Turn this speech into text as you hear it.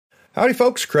Howdy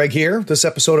folks, Craig here. This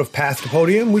episode of Path to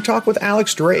Podium, we talk with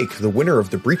Alex Drake, the winner of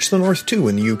the Breach the North 2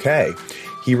 in the UK.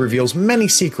 He reveals many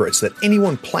secrets that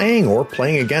anyone playing or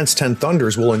playing against 10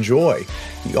 Thunders will enjoy.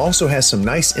 He also has some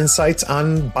nice insights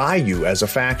on Bayou as a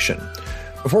faction.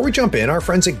 Before we jump in, our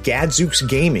friends at Gadzooks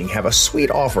Gaming have a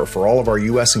sweet offer for all of our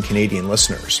US and Canadian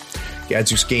listeners.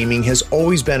 Gadzooks Gaming has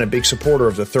always been a big supporter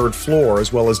of the Third Floor,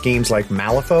 as well as games like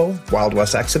Malifaux, Wild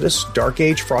West Exodus, Dark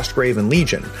Age, Frostgrave, and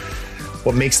Legion.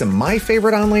 What makes them my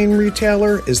favorite online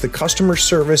retailer is the customer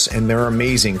service and their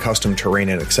amazing custom terrain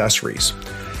and accessories.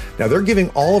 Now, they're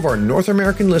giving all of our North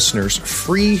American listeners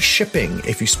free shipping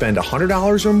if you spend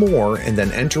 $100 or more and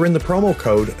then enter in the promo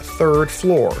code Third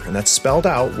Floor, and that's spelled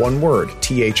out one word,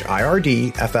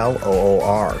 THIRDFLOOR.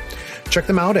 Check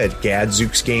them out at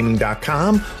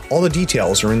gadzooksgaming.com. All the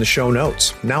details are in the show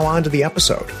notes. Now on to the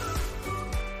episode.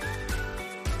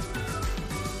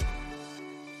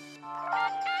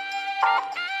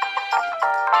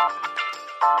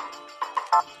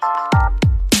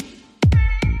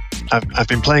 I've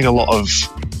been playing a lot of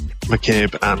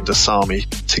McCabe and Asami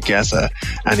together,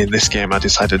 and in this game I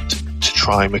decided to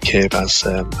try McCabe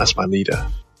as my leader.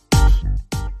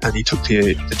 And he took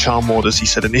the Charm Ward, as he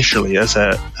said initially, as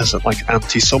a like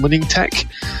anti-summoning tech.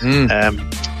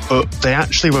 But they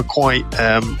actually were quite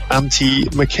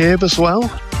anti-McCabe as well.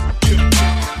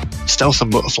 Stealth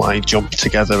and Butterfly Jump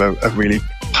together are really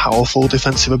powerful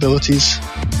defensive abilities.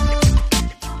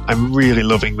 I'm really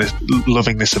loving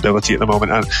this ability at the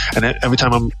moment, and every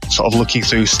time I'm sort of looking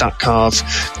through stat cards,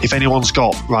 if anyone's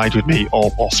got Ride with me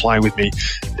or Fly with me,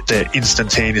 they're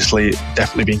instantaneously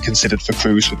definitely being considered for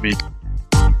Cruise with me.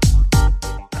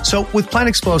 So with Plant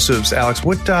Explosives, Alex,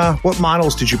 what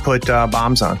models did you put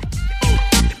bombs on?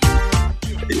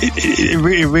 It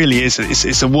really is.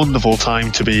 It's a wonderful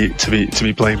time to be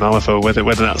playing Malifaux.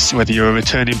 Whether you're a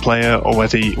returning player or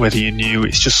whether you're new,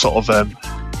 it's just sort of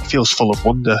feels full of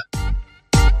wonder.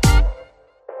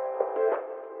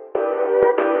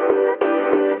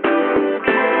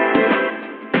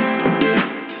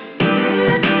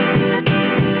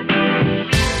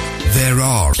 There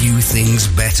are few things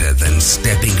better than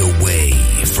stepping away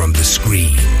from the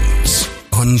screens,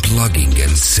 unplugging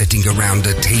and sitting around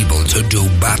a table to do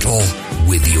battle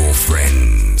with your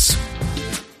friends.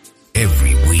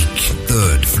 Every week,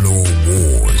 Third Floor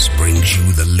Wars brings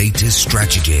you the latest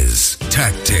strategies,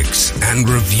 tactics, and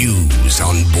reviews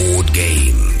on board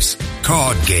games,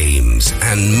 card games,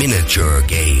 and miniature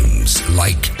games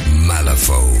like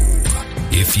Malifaux.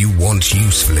 If you want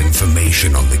useful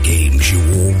information on the games you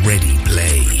already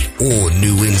play, or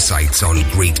new insights on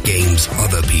great games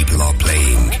other people are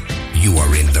playing, you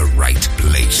are in the right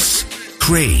place.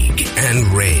 Craig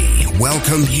and Ray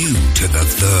welcome you to the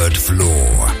Third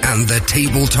Floor and the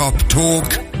Tabletop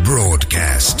Talk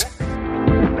broadcast.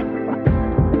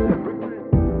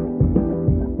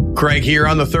 Craig here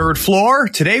on the Third Floor.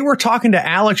 Today we're talking to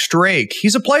Alex Drake.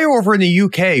 He's a player over in the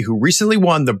UK who recently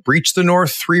won the Breach the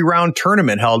North 3-round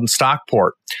tournament held in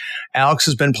Stockport. Alex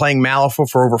has been playing Malifaux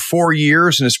for over 4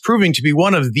 years and is proving to be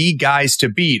one of the guys to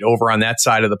beat over on that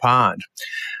side of the pond.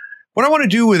 What I want to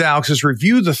do with Alex is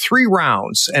review the 3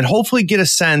 rounds and hopefully get a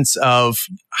sense of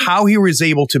how he was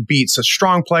able to beat such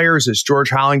strong players as George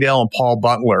Hollingdale and Paul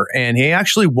Butler. And he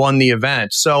actually won the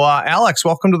event. So, Alex,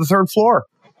 welcome to the Third Floor.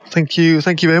 Thank you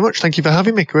very much. Thank you for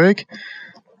having me, Craig.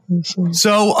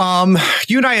 So,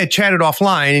 you and I had chatted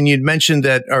offline, and you'd mentioned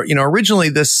that, originally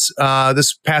this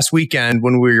past weekend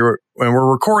when we're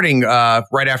recording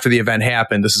right after the event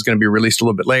happened. This is going to be released a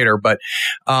little bit later, but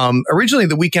originally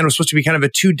the weekend was supposed to be kind of a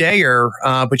 2-dayer,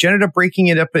 but you ended up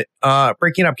breaking up. Can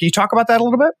you talk about that a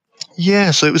little bit? Yeah,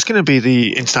 so it was going to be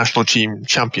the International Team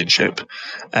Championship,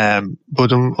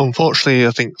 but unfortunately,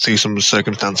 I think through some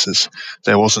circumstances,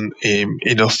 there wasn't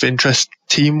enough interest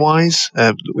team-wise.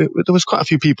 There was quite a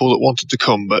few people that wanted to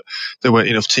come, but there weren't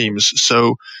enough teams,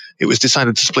 so it was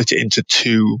decided to split it into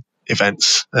 2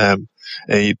 events. On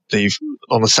a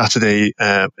Saturday,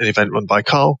 an event run by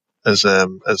Carl as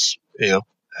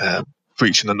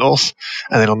Breach in the North,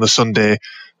 and then on the Sunday,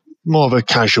 more of a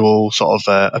casual sort of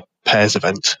a pairs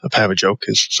event, a pair of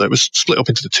jokers. So it was split up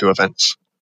into the 2 events.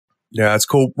 Yeah, that's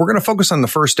cool. We're going to focus on the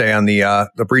first day on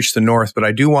the Breach the North, but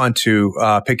I do want to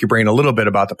pick your brain a little bit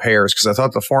about the pairs because I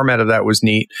thought the format of that was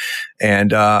neat.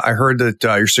 And I heard that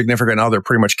your significant other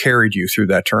pretty much carried you through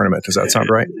that tournament. Does that sound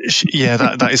right? Yeah,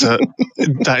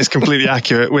 that is completely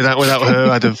accurate. Without her,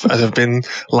 I'd have been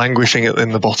languishing on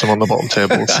the bottom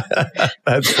tables.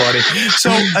 That's funny.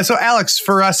 So Alex,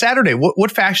 for Saturday,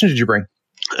 what faction did you bring?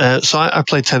 So I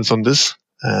played 10 Thunders.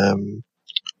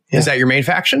 Is that your main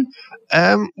faction?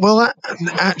 Well,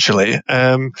 actually,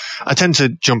 I tend to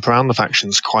jump around the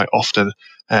factions quite often.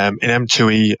 In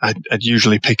M2E, I'd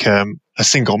usually pick a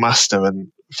single master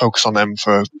and focus on them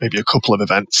for maybe a couple of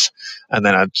events, and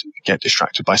then I'd get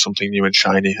distracted by something new and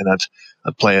shiny, and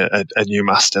I'd play a new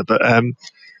master. But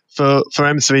for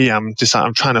M3,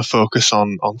 I'm trying to focus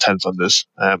on 10 Thunders.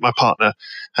 My partner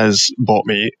has bought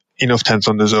me enough 10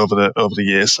 Thunders over the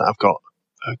years that I've got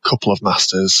a couple of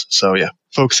masters. So yeah,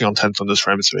 focusing on 10 Thunders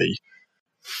for M3.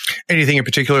 Anything in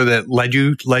particular that led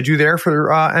you there for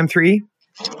M3?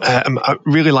 I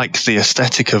really like the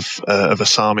aesthetic of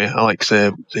Asami. I like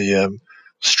the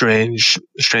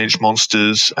strange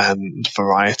monsters and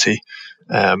variety.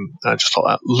 I just thought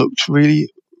that looked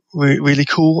really, really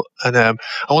cool. And I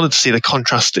wanted to see the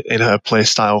contrast in her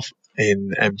playstyle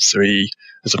in M3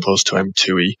 as opposed to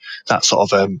M2E. That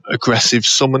sort of aggressive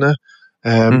summoner,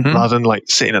 rather than like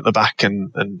sitting at the back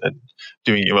and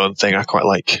doing your own thing. I quite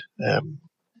like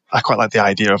the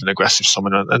idea of an aggressive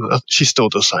summoner, and she still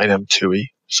does that in M2E.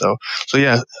 So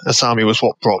yeah, Asami was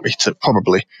what brought me to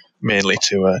mainly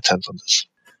to 10 Thunders.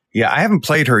 Yeah, I haven't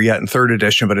played her yet in 3rd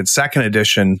edition, but in 2nd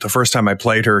edition, the first time I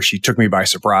played her, she took me by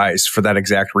surprise for that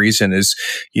exact reason. Is,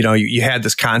 you had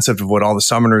this concept of what all the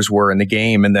summoners were in the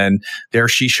game, and then there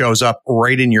she shows up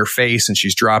right in your face, and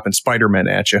she's dropping Spider-Man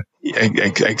at you. Yeah,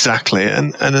 exactly,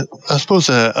 and I suppose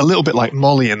a little bit like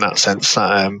Molly in that sense.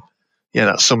 That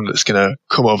that's someone that's going to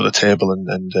come over the table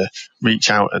and reach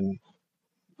out and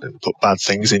put bad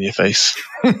things in your face.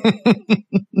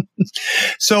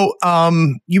 So,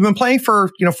 you've been playing for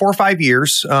 4 or 5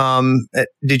 years.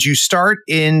 Did you start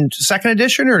in 2nd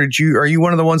edition, or are you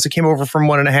one of the ones that came over from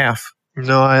 1.5?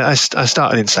 No, I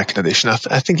started in 2nd edition.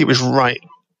 I think it was right.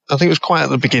 I think it was quite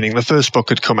at the beginning. The first book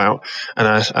had come out, and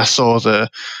I saw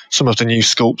some of the new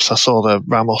sculpts. I saw the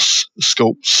Ramos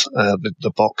sculpts,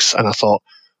 the box, and I thought,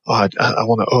 I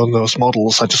want to own those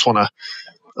models. I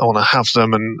want to have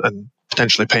them and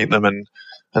potentially paint them, and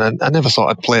I never thought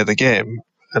I'd play the game.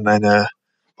 And then,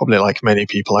 probably like many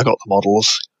people, I got the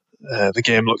models. The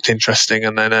game looked interesting,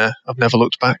 and then I've never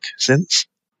looked back since.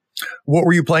 What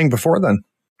were you playing before then?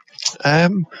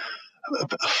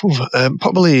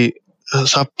 Probably.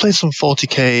 So I played some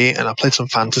 40k and I played some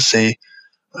fantasy.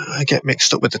 I get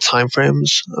mixed up with the time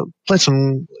frames. I played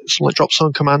some like Drop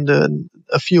Zone Commander and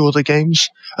a few other games.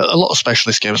 A lot of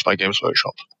specialist games by Games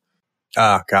Workshop.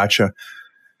 Ah, gotcha.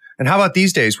 And how about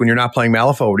these days when you're not playing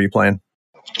Malifaux? What are you playing?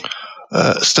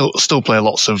 Still play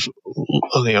lots of,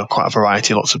 quite a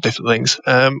variety, lots of different things.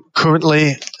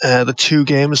 Currently, the 2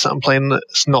 games that I'm playing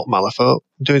that's not Malifaux,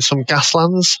 I'm doing some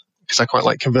Gaslands because I quite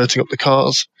like converting up the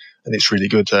cars, and it's really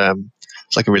good.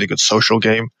 It's like a really good social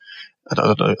game. I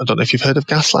don't know if you've heard of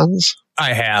Gaslands.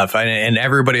 I have, and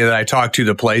everybody that I talk to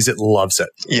that plays it loves it.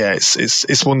 Yeah,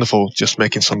 it's wonderful. Just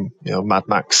making some Mad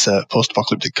Max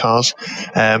post-apocalyptic cars.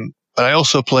 But I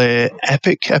also play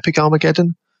Epic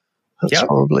Armageddon. That's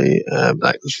probably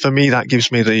for me. That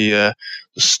gives me the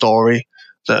story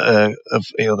of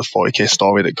the 40k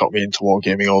story that got me into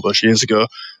wargaming all those years ago.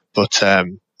 But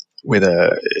with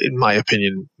in my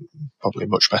opinion, probably a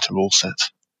much better rule set.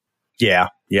 Yeah.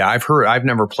 I've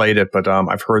never played it, but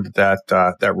I've heard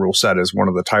that rule set is one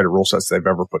of the tighter rule sets they've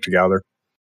ever put together.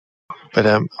 But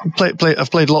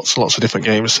I've played lots and lots of different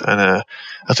games, and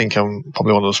I think I'm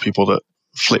probably one of those people that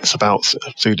flits about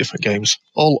through different games.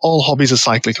 All hobbies are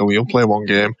cyclical. You'll play one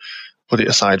game, put it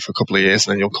aside for a couple of years,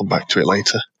 and then you'll come back to it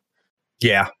later.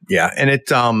 Yeah. And it,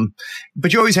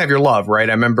 but you always have your love, right?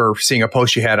 I remember seeing a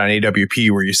post you had on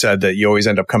AWP where you said that you always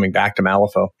end up coming back to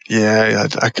Malifaux. Yeah,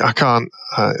 I can't,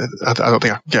 I don't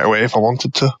think I could get away if I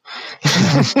wanted to.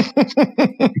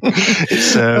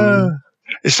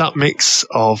 It's that mix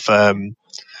of,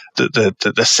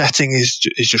 the setting is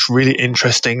just really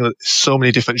interesting. There's so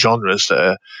many different genres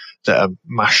that are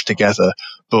mashed together,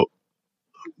 but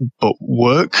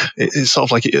work. It's sort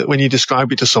of like when you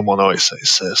describe it to someone, it's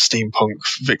steampunk,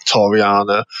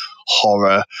 Victoriana,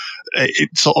 horror.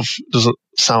 It sort of doesn't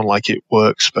sound like it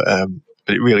works, but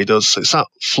it really does. So it's that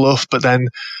fluff, but then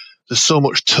there's so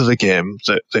much to the game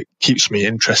that keeps me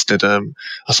interested. I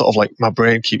sort of like my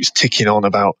brain keeps ticking on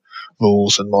about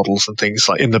rules and models and things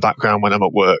like in the background when I'm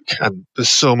at work. And there's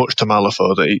so much to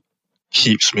Malifaux that it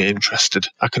keeps me interested.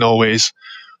 I can always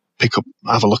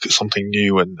have a look at something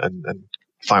new and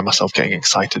find myself getting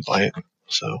excited by it.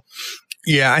 So,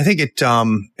 yeah, I think it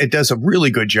does a really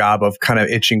good job of kind of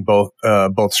itching both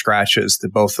scratches,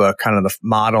 both kind of the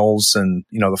models and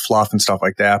the fluff and stuff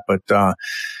like that. But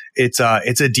it's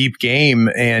a deep game,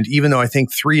 and even though I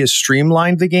think 3 has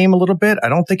streamlined the game a little bit, I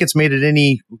don't think it's made it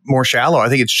any more shallow. I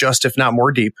think it's just, if not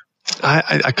more deep.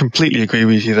 I completely agree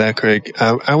with you there, Craig.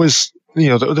 I was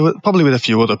there were probably with a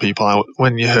few other people out,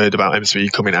 when you heard about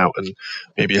M3 coming out and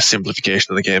maybe a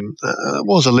simplification of the game, I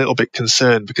was a little bit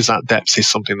concerned because that depth is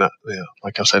something that,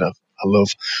 like I said, I love.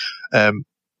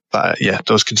 But yeah,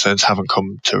 those concerns haven't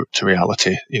come to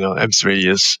reality.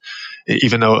 M3 is,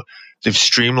 even though they've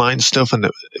streamlined stuff and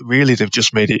really they've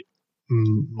just made it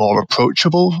more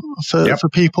approachable for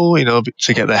people,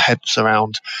 to get their heads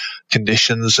around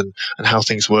conditions and how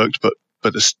things worked. But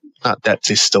that depth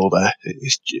is still there.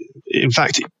 In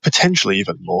fact, potentially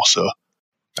even more so.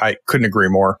 I couldn't agree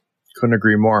more.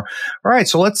 All right,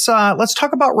 so let's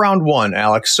talk about round one,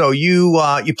 Alex. So you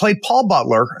played Paul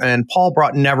Butler, and Paul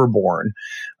brought Neverborn.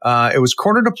 It was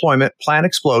quarter deployment, plant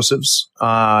explosives.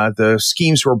 The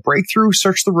schemes were breakthrough,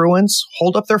 search the ruins,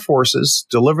 hold up their forces,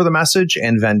 deliver the message,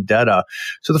 and vendetta.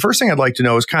 So the first thing I'd like to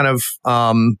know is kind of,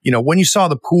 when you saw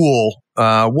the pool,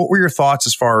 what were your thoughts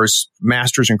as far as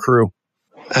masters and crew?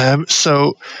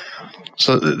 So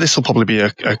this will probably be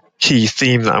a key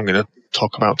theme that I'm going to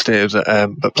talk about today.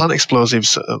 But plant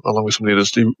explosives, along with some of the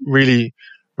others, do really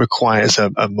requires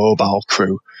a mobile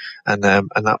crew, and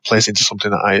that plays into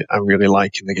something that I really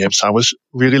like in the game. So I was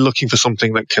really looking for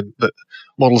something that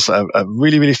models that are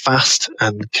really, really fast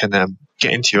and can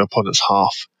get into your opponent's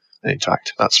half and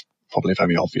interact. That's probably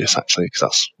very obvious, actually, because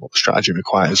that's what the strategy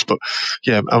requires. But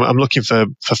yeah, I'm looking for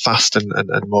fast and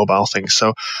mobile things.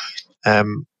 So I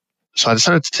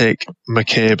decided to take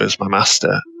McCabe as my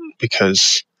master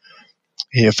because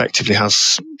he effectively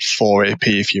has 4 AP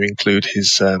if you include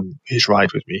his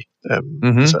ride with me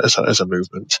as a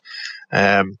movement,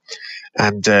 and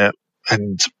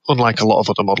unlike a lot of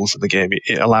other models in the game,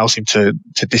 it allows him to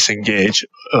disengage,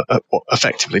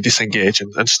 effectively disengage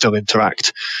and still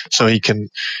interact. So he's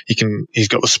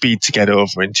got the speed to get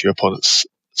over into your opponent's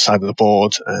side of the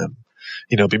board,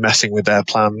 be messing with their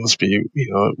plans,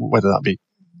 whether that be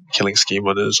killing scheme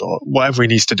runners or whatever he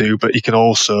needs to do, but he can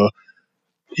also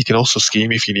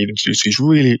scheme if you need him to do. So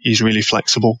he's really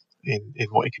flexible in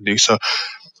what he can do. So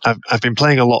I've been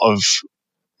playing a lot of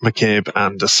McCabe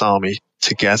and Asami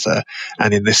together,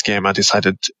 and in this game I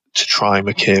decided to try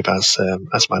McCabe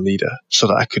as my leader, so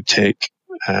that I could take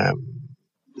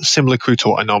similar crew to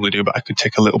what I normally do, but I could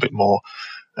take a little bit more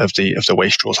of the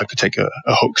wastrels. I could take a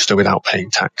huckster without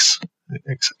paying tax,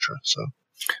 etc. So.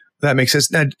 That makes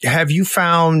sense. Now, have you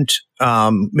found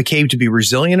McCabe to be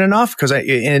resilient enough? Because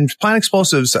in plant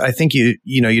explosives, I think you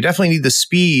definitely need the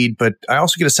speed, but I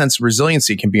also get a sense of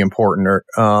resiliency can be important.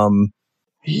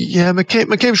 Yeah,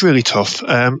 McCabe's really tough.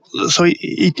 So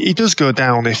he does go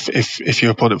down if your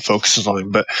opponent focuses on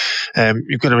him. But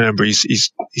you've got to remember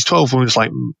he's 12 wounds like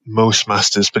most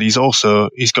masters, but he's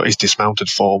got his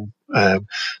dismounted form.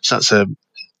 So that's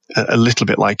a little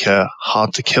bit like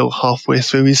hard to kill halfway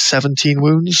through his 17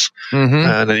 wounds,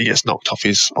 and then he gets knocked off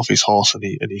his horse, and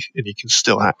he can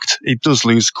still act. He does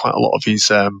lose quite a lot of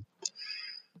his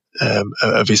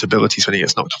abilities when he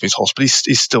gets knocked off his horse, but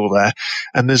he's still there.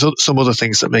 And there's some other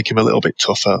things that make him a little bit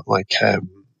tougher, like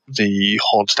the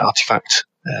haunted artifact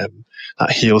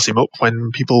that heals him up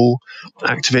when people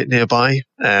activate nearby.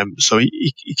 So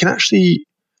he can actually.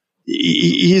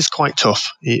 He is quite tough,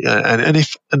 and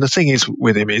the thing is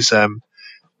with him is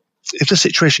if the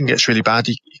situation gets really bad,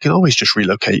 he can always just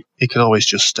relocate. He can always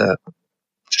just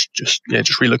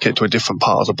relocate to a different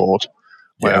part of the board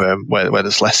where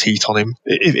there's less heat on him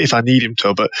if I need him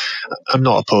to. But I'm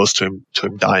not opposed to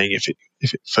him dying if it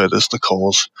furthers the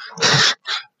cause.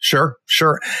 Sure.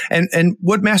 And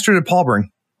what master did Paul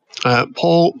bring?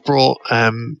 Paul brought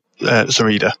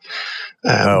Zoraida.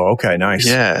 Okay, nice.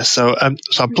 Yeah, so I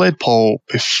played Paul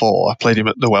before. I played him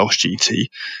at the Welsh GT,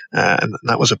 and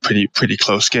that was a pretty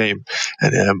close game.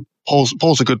 And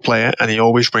Paul's a good player, and he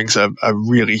always brings a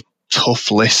really tough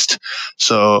list.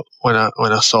 So when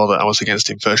I saw that I was against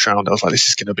him first round, I was like, this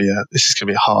is going to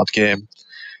be a hard game.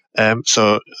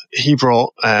 So he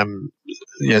brought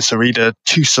Zoraida,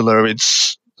 2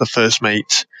 Silurids, the first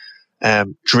mate,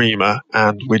 Dreamer,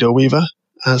 and Widow Weaver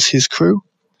as his crew.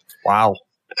 Wow.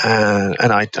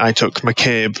 And I took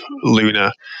McCabe,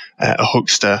 Luna, a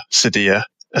huckster, Sadia,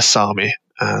 Asami,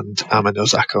 and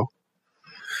Amanozako.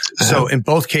 So in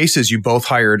both cases, you both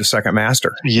hired a second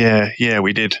master. Yeah,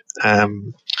 we did.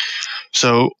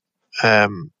 So the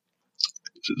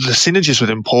synergies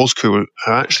within Paul's crew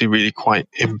are actually really quite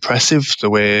impressive. The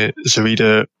way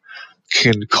Zoraida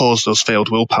can cause those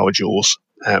failed willpower duels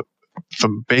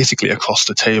from basically across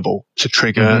the table to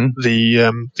trigger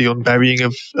the unburying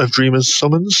of Dreamer's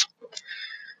summons.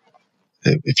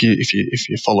 If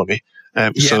you follow me,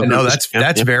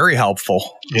 that's very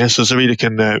helpful. Yeah, so Zoraida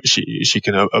can she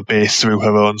can obey through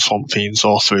her own swamp fiends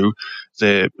or through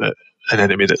an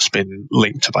enemy that's been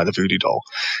linked by the voodoo doll.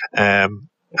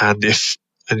 and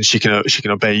she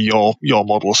can obey your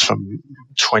models from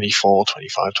 24,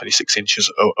 25, 26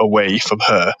 inches away from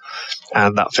her,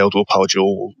 and that failed willpower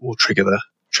duel will trigger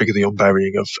the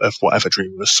unburying of whatever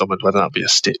dream was summoned, whether that be a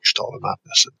Stitched or a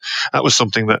Madness. And that was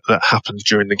something that happened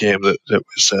during the game that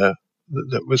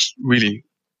was really,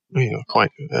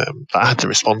 quite that I had to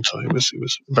respond to. It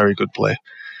was very good play.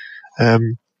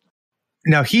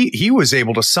 Now he was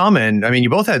able to summon. I mean, you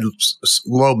both had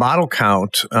low model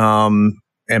count,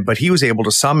 but he was able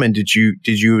to summon.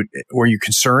 Were you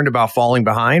concerned about falling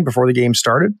behind before the game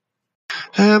started?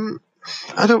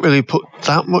 I don't really put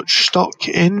that much stock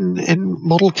in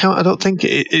model count. I don't think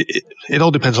it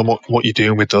all depends on what you're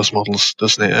doing with those models,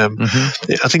 doesn't it?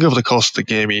 I think over the course of the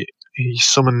game, he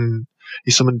summoned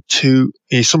two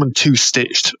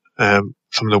Stitched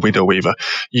from the Widow Weaver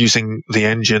using the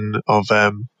engine of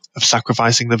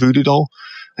sacrificing the Voodoo Doll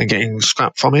and getting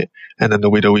scrap from it, and then the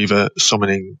Widow Weaver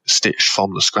summoning Stitched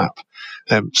from the scrap.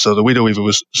 So the Widow Weaver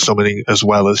was summoning as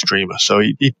well as Dreamer. So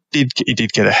he did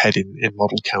get ahead in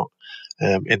model count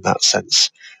in that sense.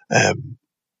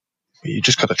 You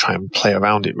just got to try and play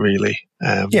around it, really.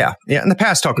 And the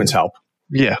pass tokens help.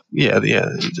 Yeah.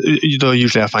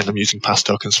 Usually I find I'm using pass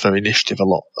tokens for initiative a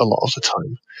lot of the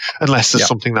time, unless there's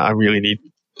something that I really need.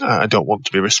 I don't want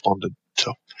to be responded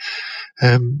to.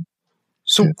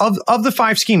 So of the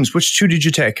 5 schemes, which 2 did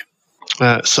you take?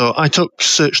 So I took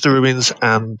Search the Ruins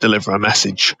and Deliver a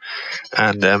Message,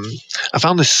 and I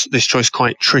found this choice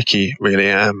quite tricky,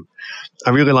 really. I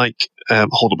really like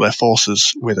Hold Up Their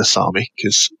Forces with Asami,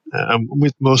 because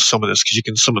with most summoners, because you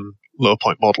can summon low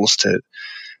point models to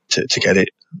get it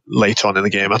later on in the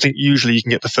game. I think usually you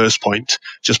can get the first point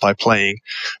just by playing,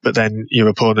 but then your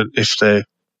opponent, if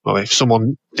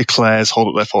someone declares Hold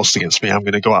Up Their Forces against me, I'm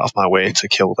going to go out of my way to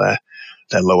kill their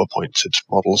lower pointed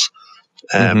models.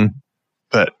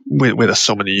 But with a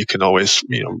summoner, you can always,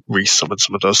 resummon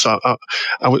some of those. So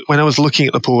when I was looking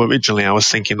at the pool originally, I was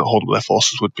thinking that Hold Up Their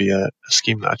Forces would be a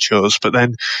scheme that I chose. But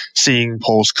then seeing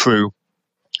Paul's crew,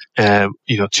 2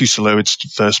 Silurids,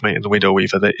 First Mate and the Widow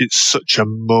Weaver, that it's such a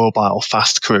mobile,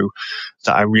 fast crew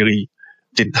that I really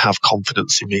didn't have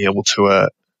confidence in being able to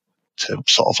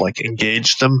sort of like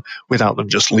engage them without them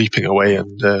just leaping away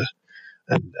and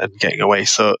getting away.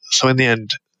 So in the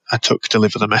end, I took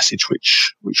Deliver the Message,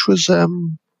 which was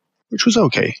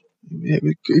okay.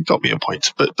 It got me a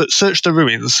point. But Search the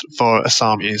Ruins for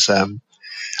Asami is and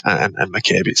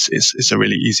McCabe is a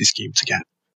really easy scheme to get.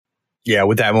 Yeah,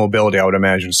 with that mobility, I would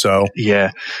imagine so.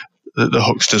 Yeah, the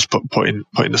hucksters putting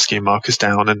the scheme markers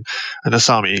down, and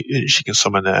Asami, she can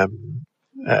summon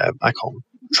I call them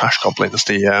trash goblins,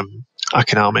 the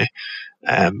Akiname,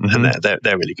 and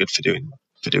they're really good for doing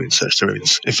Search the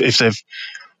Ruins. If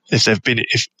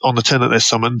on the turn that they're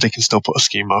summoned, they can still put a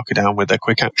scheme marker down with their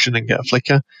quick action and get a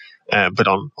flicker. But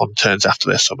on turns after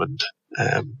they're summoned,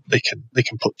 they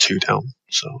can put 2 down.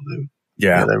 So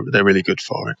they're really good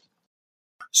for it.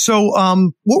 So,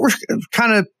 what were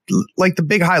kind of like the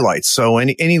big highlights? So,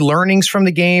 any learnings from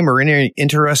the game or any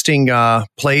interesting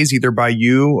plays either by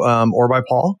you or by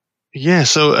Paul? Yeah,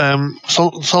 so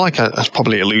like I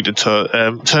probably alluded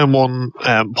to, turn 1,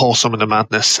 Paul summoned a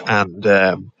Madness, and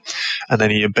then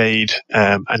he obeyed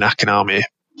an Akiname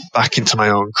back into my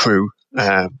own crew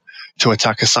to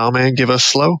attack Asami and give her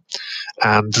slow.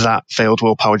 And that failed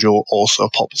willpower duel also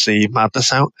popped the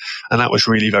Madness out, and that was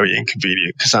really very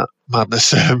inconvenient because that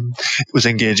Madness was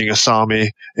engaging Asami,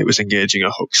 it was engaging a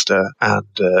huckster, and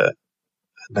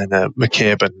then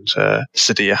McCabe and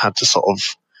Sadia had to sort of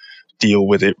deal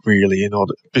with it really in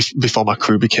order before my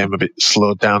crew became a bit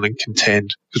slowed down and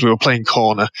contained, because we were playing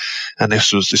corner, and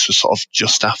this was sort of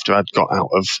just after I'd got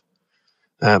out of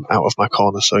my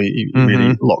corner, so he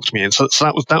really locked me in. So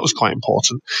that was quite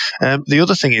important. The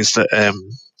other thing is that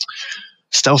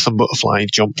Stealth and Butterfly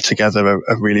jump together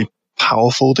are really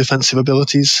powerful defensive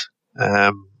abilities,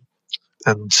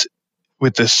 and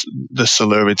with the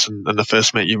Silurids and the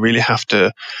First Mate, you really have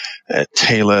to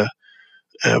tailor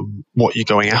what you're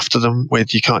going after them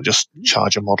with. You can't just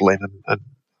charge a model in and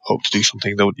hope to do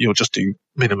something. You'll just do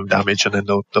minimum damage and then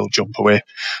they'll jump away.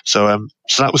 So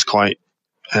that was quite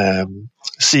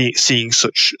seeing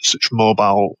such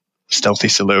mobile, stealthy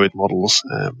Silurid models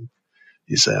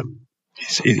is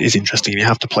interesting. You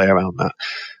have to play around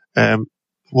that.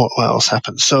 What else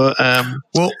happened? So,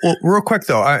 well, real quick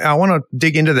though, I want to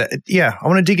dig into that. Yeah, I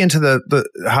want to dig into the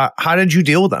how did you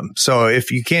deal with them? So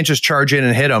if you can't just charge in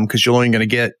and hit them because you're only going to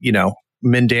get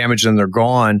min damage and they're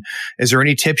gone, is there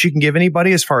any tips you can give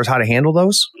anybody as far as how to handle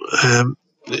those?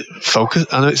 focus.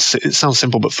 I know it sounds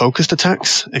simple, but focused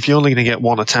attacks. If you're only going to get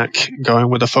one attack going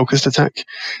with a focused attack,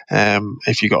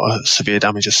 if you got a severe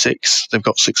damage of 6, they've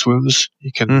got 6 wounds.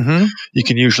 You can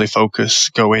usually focus,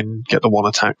 go in, get the one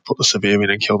attack, put the severe in,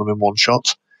 and kill them in one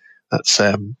shot. That's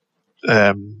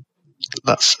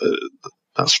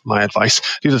my advice.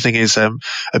 The other thing is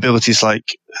abilities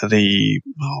like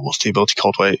what's the ability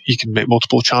called where you can make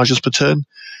multiple charges per turn.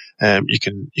 You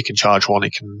can charge one,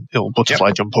 it'll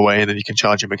butterfly jump away, and then you can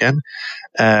charge him again.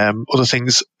 Other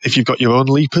things, if you've got your own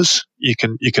leapers, you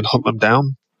can hunt them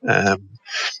down.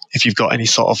 If you've got any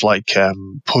sort of like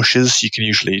pushes, you can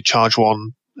usually charge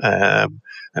one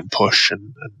and push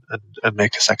and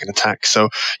make a second attack. So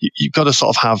you've got to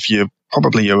sort of have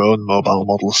probably your own mobile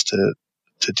models to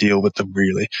deal with them.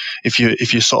 Really, if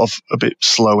you're sort of a bit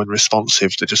slow and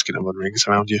responsive, they're just going to run rings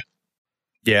around you.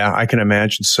 Yeah, I can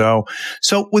imagine. So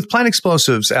with plant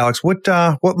explosives, Alex, what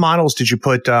models did you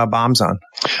put bombs on?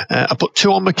 I put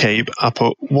 2 on McCabe. I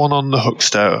put 1 on the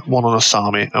Huckster, 1 on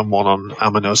Asami, and 1 on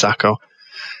Amino Zako.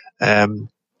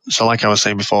 So like I was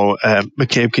saying before,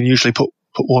 McCabe can usually put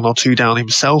 1 or 2 down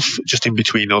himself, just in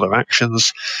between other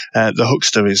actions. The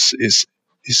Huckster is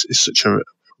such a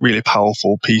really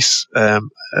powerful piece at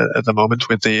the moment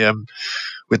with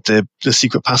the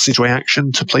secret passageway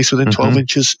action to place within 12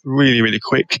 inches, really, really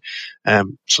quick.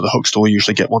 So the Huckster will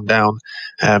usually get 1 down.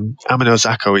 Amino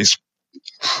Zako is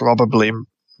probably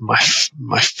my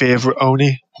favorite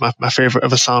Oni, my favorite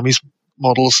of Asami's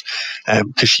models,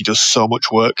 because she does so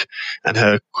much work, and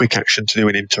her quick action to do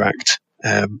an interact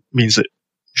means that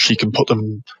she can put a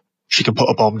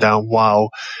bomb down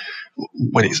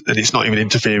when it's not even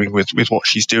interfering with what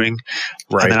she's doing.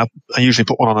 Right. And then I usually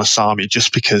put 1 on Asami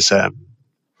just because I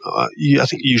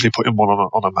think you usually put in 1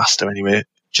 on a master anyway,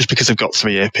 just because they've got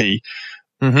 3 AP.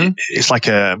 It's like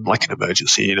an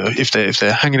emergency, you know. If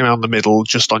they're hanging around the middle,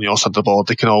 just on your side of the board,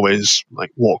 they can always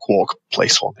like walk,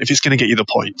 place 1. If it's going to get you the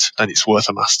point, then it's worth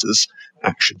a master's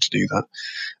action to do that.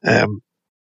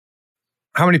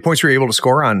 How many points were you able to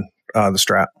score on the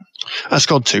strat? I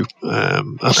scored 2.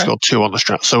 Scored 2 on the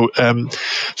strat. So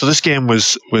this game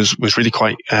was really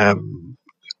quite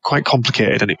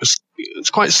complicated, and it's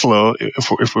quite slow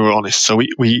if we were honest. So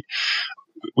we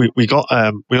only got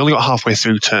halfway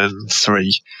through turn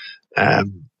 3,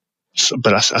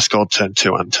 but I scored turn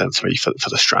 2 and turn 3 for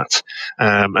the strat,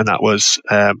 and that was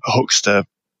a Huckster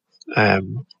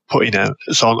putting out.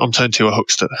 So on turn 2, a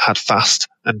Huckster had fast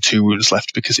and 2 wounds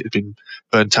left because it had been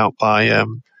burnt out by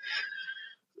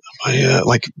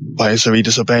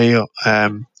Zarida's Obey.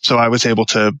 So I was able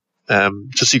to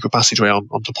secret passageway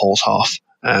onto Paul's half,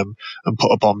 and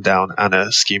put a bomb down and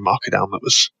a scheme marker down that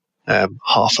was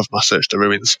half of my Search the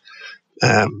Ruins.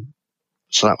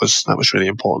 So that was really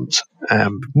important.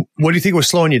 What do you think was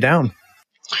slowing you down?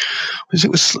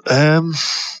 Zarida's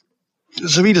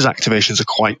activations are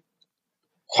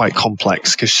quite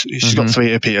complex because she's got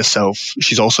 3 AP herself.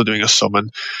 She's also doing a summon.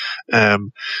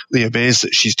 The obeys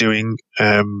that she's doing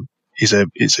is a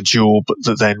duel, but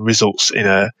that then results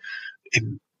in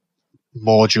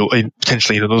more duel,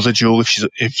 potentially in another duel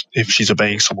if she's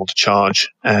obeying someone to charge.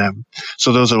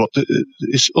 So those are,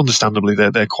 it's understandably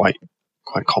they're quite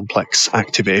complex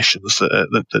activations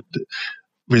that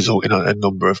result in a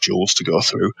number of duels to go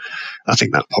through. I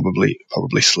think that probably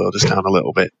slowed us down a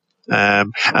little bit.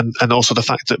 And also the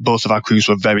fact that both of our crews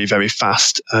were very, very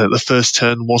fast. The first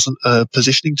turn wasn't a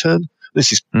positioning turn.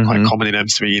 This is quite common in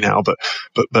M3 now, but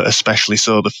especially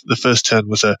so. The first turn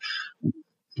was a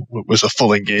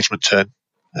full engagement turn.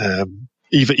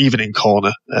 Even in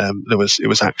corner, it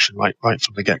was action right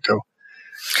from the get go.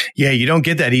 Yeah, you don't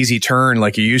get that easy turn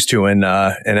like you used to in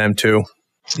M2.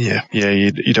 Yeah,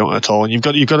 you don't at all, and you've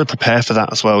got to prepare for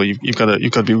that as well. You've got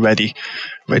to be ready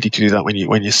to do that when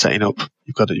you're setting up.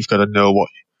 You've got to know what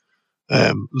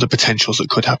the potentials that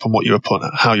could happen,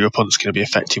 how your opponent's going to be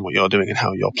affecting what you're doing, and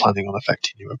how you're planning on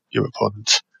affecting your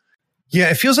opponent. Yeah,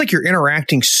 it feels like you're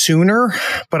interacting sooner,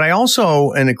 but I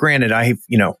also, and granted,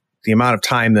 the amount of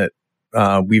time that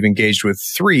we've engaged with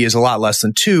 3 is a lot less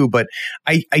than 2, but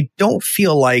I don't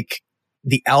feel like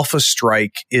the Alpha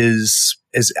Strike is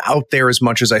out there as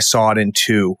much as I saw it in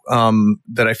 2.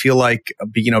 That I feel like,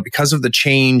 because of the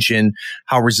change in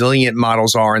how resilient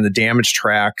models are and the damage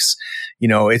tracks,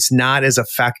 it's not as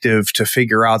effective to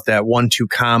figure out that 1-2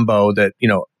 combo that,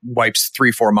 wipes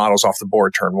 3-4 models off the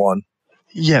board turn 1.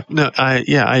 Yeah, no,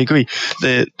 I agree.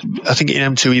 I think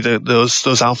in M2 either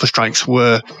those Alpha Strikes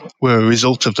were a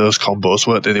result of those combos,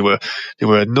 weren't they? They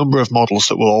were a number of models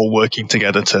that were all working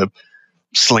together to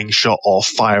slingshot or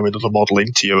fire another model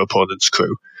into your opponent's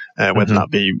crew. whether that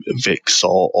be Vix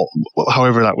or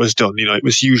however that was done. It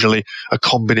was usually a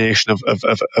combination of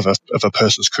a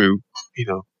person's crew,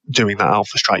 doing that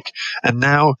Alpha Strike. And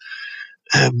now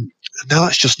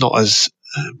that's just not as.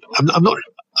 I'm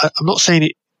not saying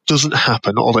it doesn't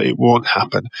happen or that it won't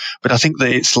happen, but I think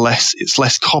that it's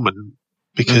less common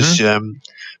because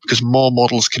more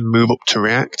models can move up to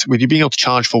react. With you being able to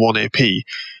charge for 1 AP,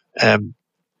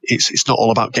 it's not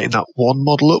all about getting that one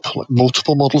model up. Like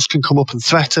multiple models can come up and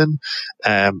threaten.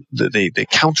 The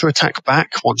counter attack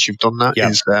back once you've done that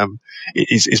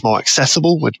is more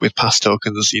accessible with pass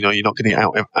tokens. You're not getting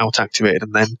out activated,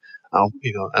 and then an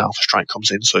Alpha Strike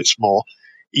comes in, so it's more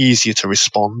easier to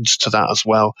respond to that as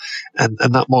well. And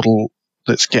that model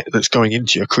that's going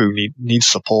into your crew needs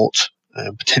support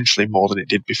potentially more than it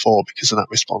did before because of that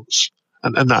response,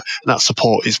 and that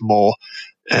support is more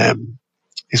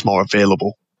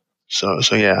available. So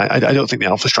yeah, I don't think the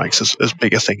Alpha Strike's as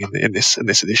big a thing in this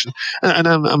edition, and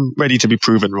I'm ready to be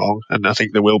proven wrong. And I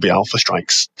think there will be Alpha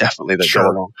Strikes definitely that go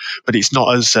wrong, but it's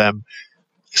not as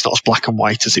black and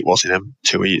white as it was in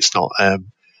M2E. It's not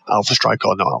Alpha Strike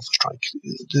or no Alpha Strike.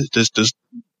 There's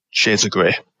shades of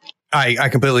grey. I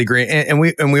completely agree. And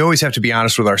we always have to be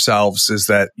honest with ourselves is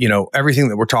that, everything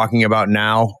that we're talking about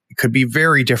now could be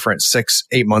very different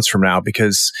 6-8 months from now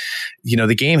because,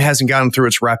 the game hasn't gotten through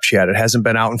its reps yet. It hasn't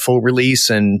been out in full release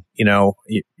and,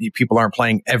 people aren't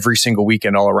playing every single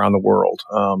weekend all around the world.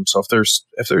 So if there's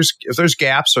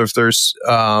gaps or if there's,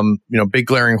 big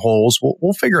glaring holes,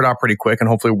 we'll figure it out pretty quick and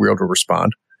hopefully we'll be able to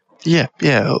respond. Yeah.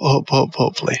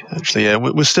 Hopefully, actually, yeah.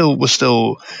 We're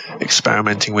still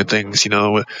experimenting with things.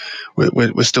 We're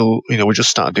still, we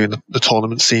just started doing the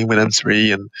tournament scene with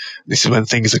M3, and this is when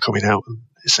things are coming out, and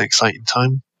it's an exciting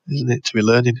time, isn't it, to be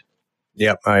learning?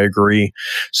 Yep, I agree.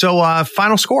 So,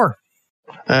 final score.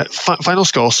 Final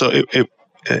score. So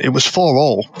it was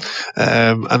 4-all.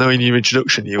 I know in your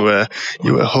introduction you were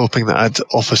hoping that I'd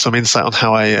offer some insight on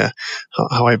how I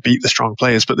beat the strong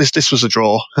players, but this was a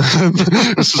draw.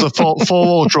 This was a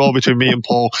 4-all draw between me and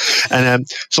Paul. And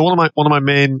so one of my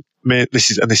main this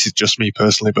is just me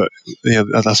personally, but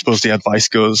I suppose the advice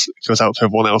goes out to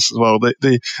everyone else as well.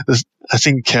 I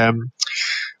think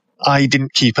I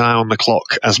didn't keep an eye on the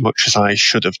clock as much as I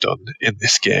should have done in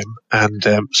this game, and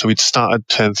so we'd started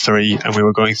turn 3, and we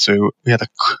were going through.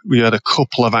 We had a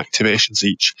couple of activations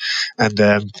each, and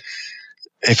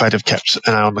if I'd have kept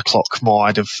an eye on the clock more,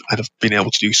 I'd have been able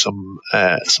to do some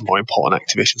more important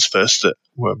activations first that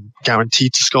were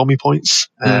guaranteed to score me points,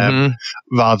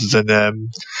 rather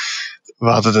than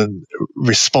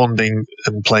responding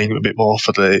and playing a bit more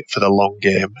for the long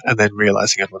game, and then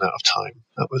realizing I'd run out of time.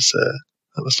 That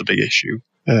was the big issue.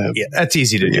 Yeah, that's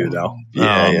easy to do, though.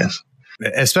 Yeah,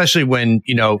 especially when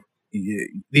you don't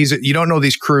know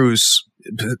these crews,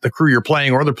 the crew you're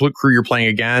playing or the crew you're playing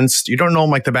against. You don't know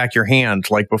them like the back of your hand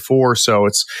like before. So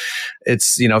it's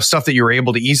stuff that you were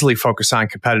able to easily focus on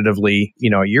competitively.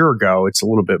 A year ago, it's a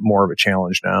little bit more of a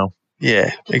challenge now.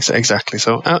 Yeah, exactly.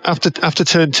 So after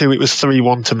turn 2, it was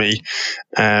 3-1 to me.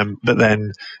 But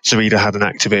then Zarida had an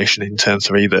activation in turn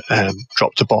 3 that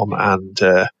dropped a bomb and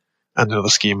another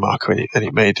scheme marker, and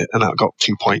that got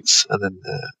 2 points, and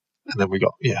then we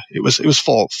got it was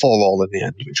 4-all in the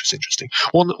end, which was interesting.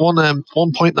 One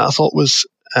point that I thought was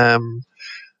I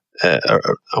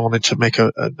wanted to make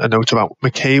a note about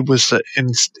McCabe was that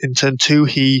in turn 2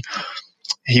 he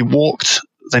walked,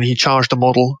 then he charged a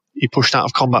model, he pushed out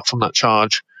of combat from that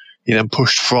charge, he then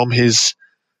pushed from his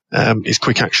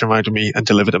quick action rider me and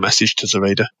delivered a message to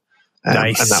Zarida.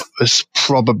 Nice. And that was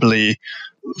probably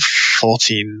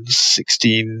 14,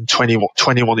 16,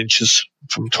 21 inches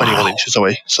from 21 inches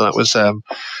away. So that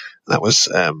was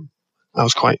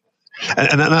quite,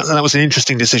 and that was an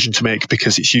interesting decision to make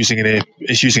because it's using an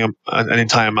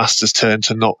entire master's turn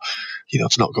to not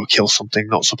go kill something,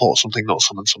 not support something, not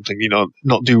summon something,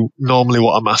 not do normally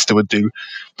what a master would do.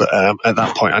 But at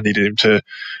that point, I needed him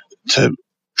to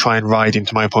try and ride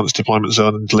into my opponent's deployment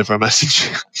zone and deliver a message.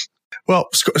 Well,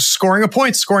 scoring a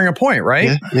point,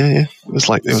 right? Yeah. It was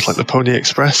like the Pony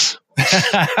Express.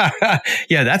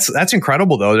 Yeah, that's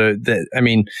incredible though.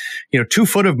 2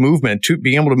 foot of movement,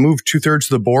 being able to move 2/3 of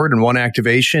the board in one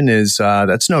activation is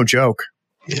that's no joke.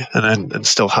 Yeah, and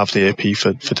still have the AP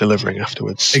for delivering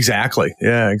afterwards. Exactly.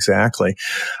 Yeah, exactly.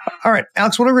 All right,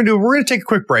 Alex, what we're going to do, we're going to take a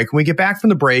quick break. When we get back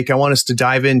from the break, I want us to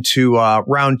dive into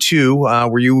round 2,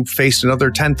 where you faced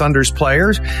another 10 Thunders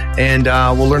players, and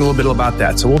we'll learn a little bit about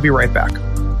that. So we'll be right back.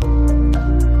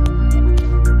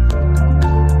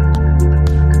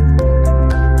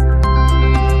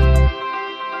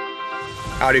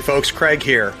 Howdy folks, Craig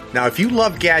here. Now if you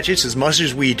love gadgets as much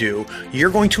as we do,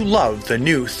 you're going to love the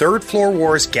new Third Floor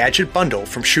Wars Gadget Bundle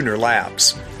from Schooner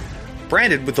Labs.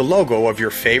 Branded with the logo of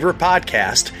your favorite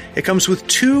podcast, it comes with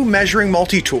 2 measuring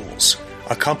multi-tools,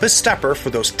 a compass stepper for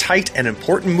those tight and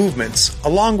important movements,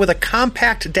 along with a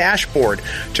compact dashboard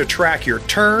to track your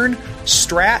turn,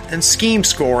 strat, and scheme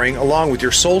scoring along with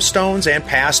your soul stones and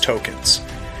pass tokens.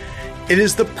 It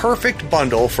is the perfect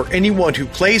bundle for anyone who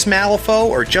plays Malifaux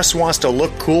or just wants to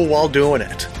look cool while doing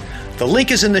it. The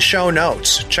link is in the show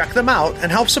notes. Check them out and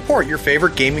help support your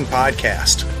favorite gaming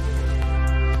podcast.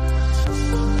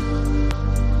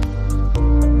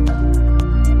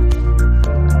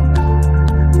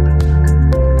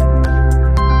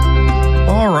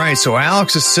 All right, so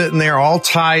Alex is sitting there all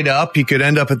tied up. He could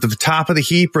end up at the top of the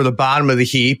heap or the bottom of the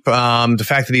heap. The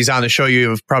fact that he's on the show, you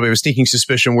have probably a sneaking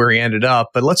suspicion where he ended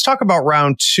up. But let's talk about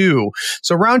round 2.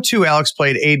 So round 2, Alex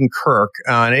played Aiden Kirk,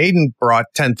 and Aiden brought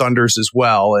 10 Thunders as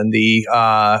well. And the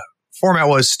format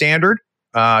was standard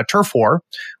turf war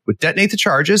with detonate the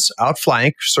charges,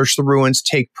 outflank, search the ruins,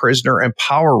 take prisoner, and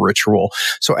power ritual.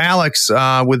 So Alex,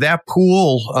 with that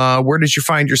pool, where did you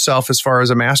find yourself as far as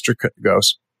a master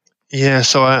goes? Yeah,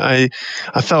 so I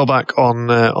fell back on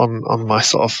my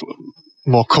sort of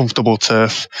more comfortable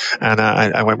turf, and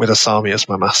I went with Asami as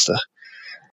my master.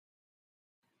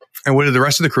 And what did the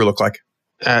rest of the crew look like?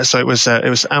 So it was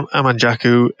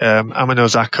Amanjaku,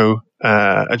 Amanozaku,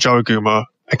 a Joragumo,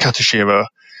 a Katashiro,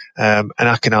 an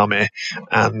Akaname,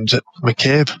 and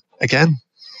McCabe again.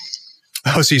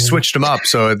 Oh, so you switched them up.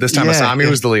 So this time Asami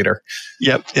was the leader.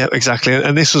 Yep, exactly.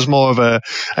 And this was more of a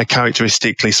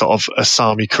characteristically sort of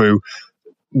Asami crew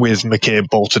with McCabe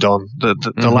bolted on.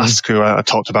 The last crew I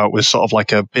talked about was sort of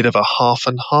like a bit of a half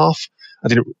and half. I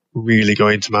didn't really go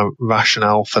into my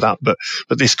rationale for that, but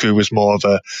this crew was more of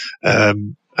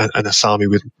an Asami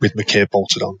with McCabe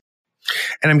bolted on.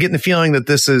 And I'm getting the feeling that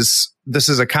this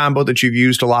is a combo that you've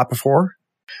used a lot before.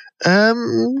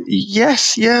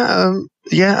 Yes,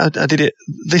 I did it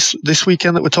this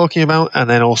weekend that we're talking about, and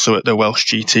then also at the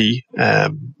Welsh GT,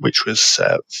 which was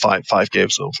five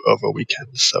games over a weekend.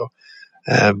 So,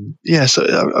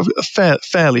 so I've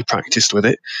fairly practiced with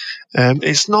it.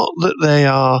 It's not that they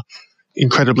are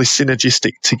incredibly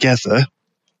synergistic together.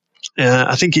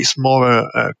 I think it's more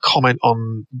a comment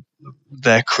on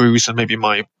their crews and maybe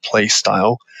my play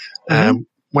style.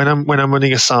 When I'm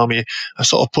running Asami, I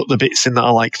sort of put the bits in that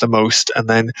I like the most, and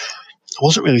then I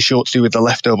wasn't really sure what to do with the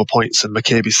leftover points, and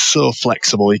McCabe is so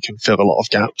flexible, he can fill a lot of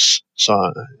gaps. So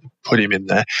I put him in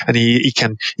there, and he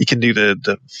can do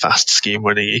the fast scheme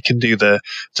running, he can do the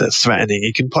threatening,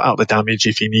 he can put out the damage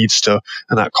if he needs to,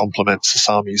 and that complements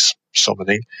Asami's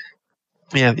summoning.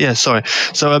 Sorry.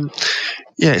 So,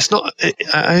 it's not.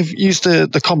 I've used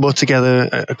the combo together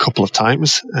a couple of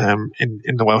times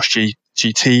in the Welsh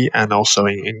GT and also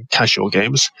in casual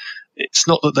games. It's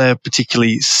not that they're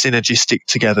particularly synergistic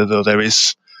together, though. There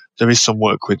is some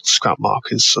work with scrap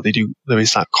markers, so there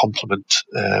is that complement.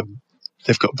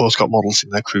 They've both got models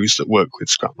in their crews that work with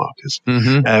scrap markers,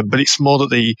 but it's more that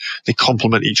they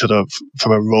complement each other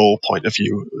from a role point of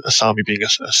view. Asami being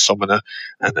a summoner,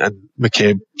 and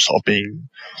McCabe sort of being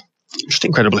just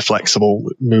incredibly flexible,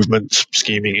 movement,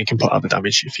 scheming. He can put out the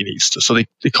damage if he needs to. So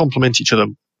they complement each other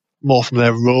more from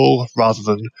their role rather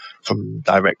than from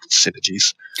direct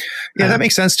synergies. Yeah, that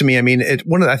makes sense to me. I mean,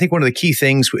 I think one of the key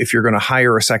things if you're going to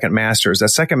hire a second master is that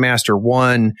second master,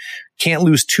 one, can't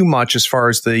lose too much as far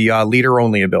as the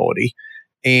leader-only ability,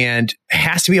 and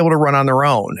has to be able to run on their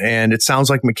own. And it sounds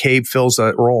like McCabe fills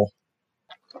that role.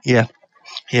 Yeah,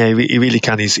 he really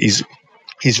can.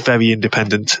 He's very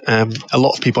independent. A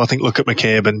lot of people, I think, look at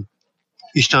McCabe and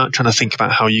you start trying to think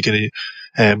about how you're going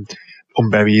to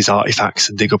unbury his artifacts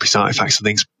and dig up his artifacts and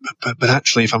things. But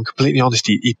actually, if I'm completely honest,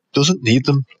 he doesn't need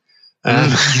them.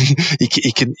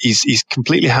 He's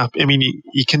completely happy. I mean,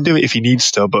 he can do it if he needs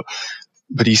to,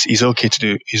 but he's okay to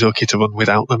do. He's okay to run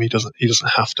without them. He doesn't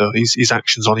have to. His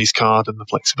actions on his card and the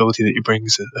flexibility that he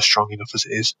brings are strong enough as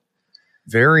it is.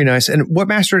 Very nice. And what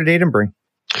master did Aiden bring?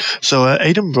 So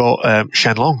Aiden brought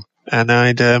Shenlong. And I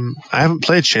haven't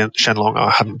played Shenlong. I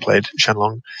hadn't played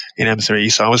Shenlong in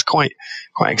M3, so I was quite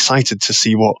excited to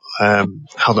see what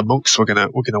how the monks were gonna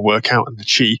work out in the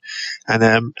chi,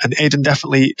 and Aiden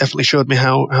definitely showed me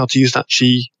how to use that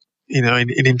chi,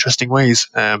 in interesting ways.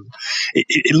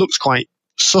 It looks quite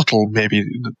subtle, maybe.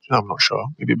 I'm not sure,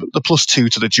 maybe, but the +2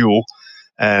 to the duel,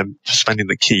 for spending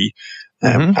the key.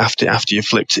 After you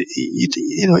flipped it,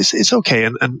 it's okay.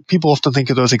 And people often think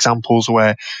of those examples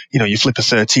where, you flip a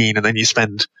 13 and then you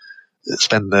spend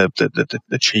the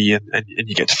chi and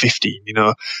you get to 15,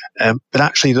 but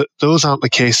actually those aren't the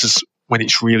cases when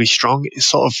it's really strong. It's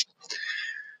sort of,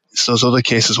 it's those other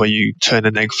cases where you turn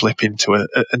a neg flip into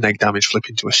a neg damage flip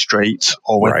into a straight,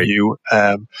 or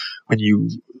when you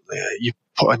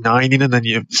put a 9 in and then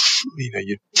you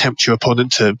tempt your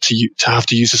opponent to have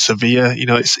to use a severe.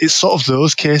 It's sort of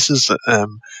those cases that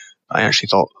I actually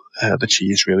thought the Chi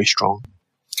is really strong.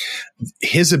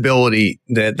 His ability,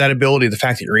 that ability, the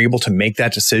fact that you're able to make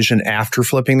that decision after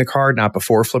flipping the card, not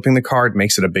before flipping the card,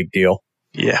 makes it a big deal.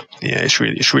 Yeah, it's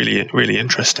really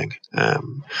interesting.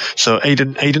 So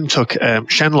Aiden took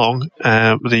Shenlong,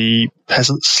 the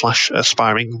peasants /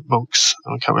 aspiring monks.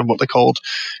 I can't remember what they're called.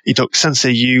 He took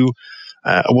Sensei Yu,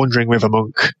 a wandering river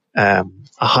monk, a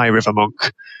high river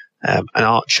monk, an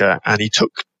archer, and he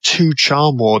took 2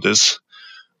 charm warders,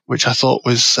 which I thought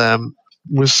was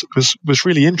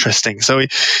really interesting. So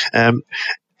I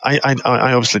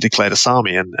obviously declared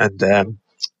Asami,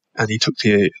 and he took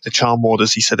the charm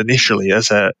warders, he said initially as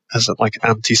a like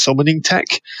anti-summoning tech,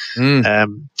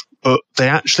 but they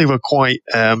actually were quite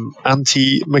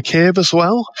anti-McCabe as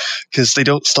well, because they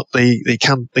don't stop they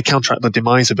counteract the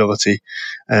demise ability,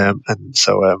 and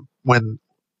so when,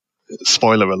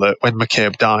 spoiler alert, when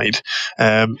McCabe died,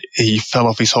 he fell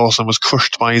off his horse and was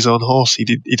crushed by his own horse. He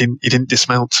didn't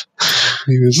dismount.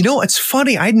 It's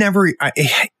funny. and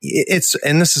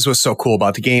this is what's so cool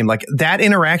about the game. Like, that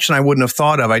interaction I wouldn't have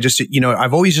thought of.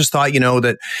 I've always just thought,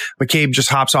 that McCabe just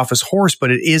hops off his horse, but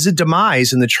it is a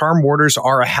demise, and the charm warders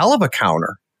are a hell of a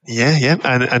counter. Yeah.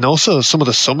 And also some of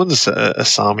the summons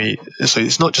Asami, so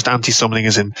it's not just anti-summoning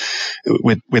as in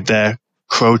with their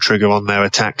crow trigger on their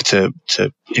attack to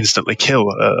instantly kill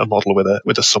a model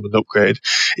with a summoned upgrade.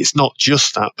 It's not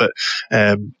just that, but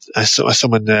I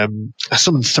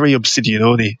summoned 3 Obsidian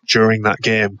Oni during that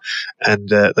game, and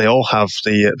they all have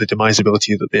the demise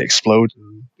ability that they explode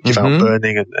and give out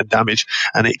burning and damage,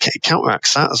 and it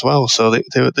counteracts that as well. So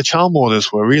the Charm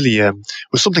Warders were really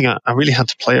was something I really had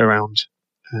to play around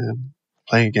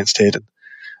playing against Aiden.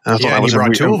 And I thought that was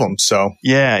brought 2 of them. So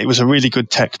yeah, it was a really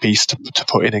good tech piece to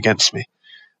put in against me.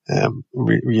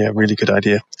 Really good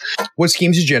idea. What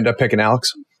schemes did you end up picking,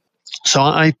 Alex? So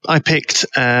I picked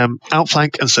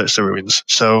Outflank and Search the Ruins.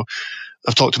 So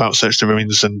I've talked about Search the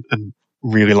Ruins and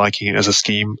really liking it as a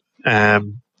scheme.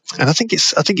 And I think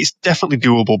it's definitely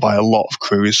doable by a lot of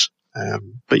crews.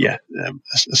 But yeah,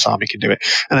 Asami can do it.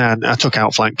 And I took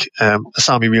Outflank.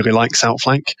 Asami really likes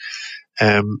Outflank.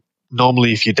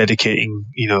 Normally, if you're dedicating,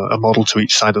 a model to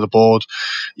each side of the board,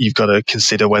 you've got to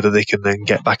consider whether they can then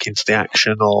get back into the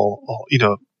action, or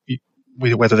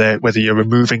whether you're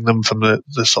removing them from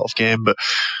the sort of game. But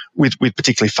with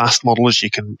particularly fast models, you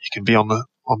can be on the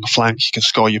flank, you can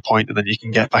score your point, and then you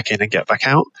can get back in and get back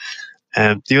out.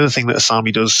 The other thing that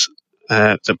Asami does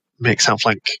that makes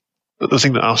Outflank. The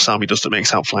thing that Asami does that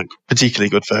makes Outflank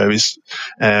particularly good for her is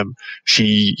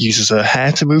she uses her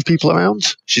hair to move people around.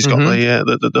 She's got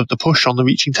the push on the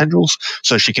reaching tendrils,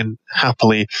 so she can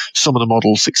happily summon a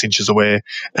model 6 inches away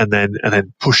and then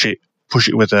push it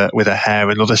with her hair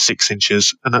another 6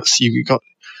 inches, and that's you got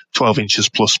 12 inches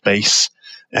plus base.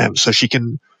 So she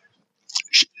can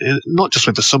not just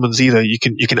with the summons either. You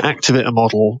can activate a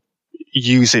model,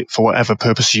 use it for whatever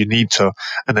purpose you need to,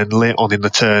 and then later on in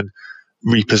the turn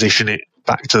reposition it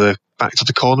back to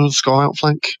the corner and score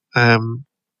Outflank. And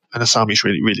Asami's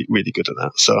really good at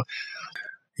that. So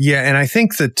yeah, and I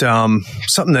think that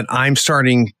something that I'm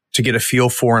starting to get a feel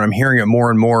for, and I'm hearing it more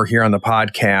and more here on the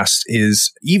podcast,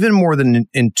 is even more than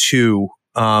in 2,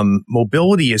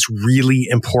 mobility is really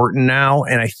important now,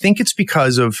 and I think it's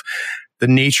because of the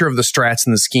nature of the strats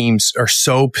and the schemes are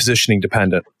so positioning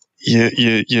dependent. I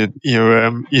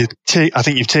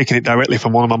think you've taken it directly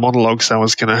from one of my monologues I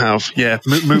was going to have. Yeah,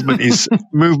 movement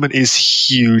is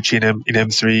huge in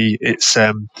M3. It's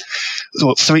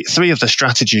three of the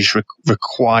strategies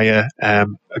require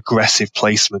aggressive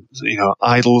placement.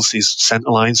 Idols is center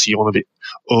line, so you want to be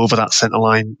over that center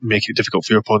line, making it difficult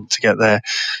for your opponent to get there.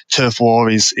 Turf war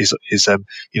is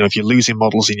if you're losing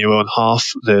models in your own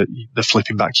half, they're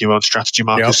flipping back your own strategy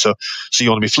markers. Yep. So you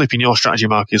want to be flipping your strategy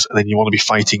markers, and then you want to be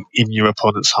fighting in your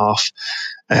opponent's half.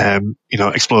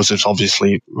 Explosives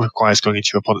obviously requires going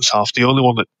into your opponent's half. The only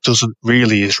one that doesn't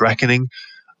really is Reckoning,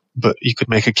 but you could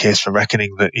make a case for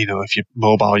Reckoning that, if you're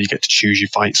mobile, you get to choose your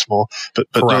fights more. But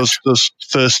those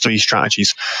first 3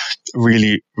 strategies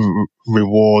really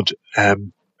reward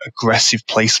aggressive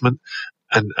placement,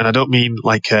 and I don't mean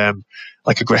like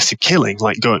aggressive killing,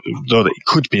 though that it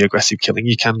could be aggressive killing.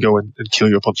 You can go and kill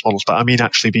your opponent's models, but I mean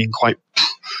actually being quite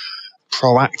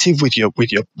proactive with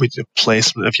your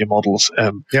placement of your models.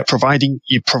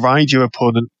 You provide your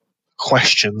opponent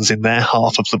questions in their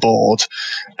half of the board,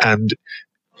 and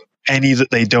any that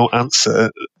they don't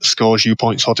answer scores you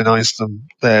points or denies them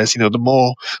theirs. The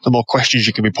more questions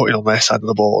you can be putting on their side of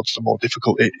the board, the more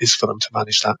difficult it is for them to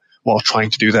manage that while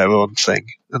trying to do their own thing.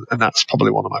 And that's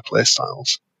probably one of my play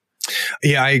styles.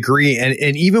 Yeah, I agree.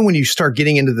 And even when you start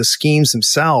getting into the schemes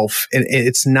themselves, and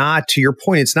it's not, to your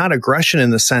point, it's not aggression in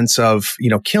the sense of,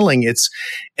 killing. It's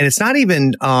not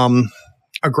even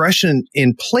aggression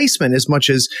in placement as much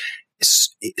as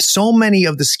so many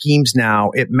of the schemes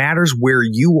now, it matters where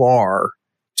you are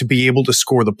to be able to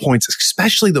score the points,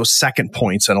 especially those second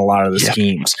points in a lot of the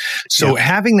schemes. So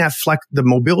having that the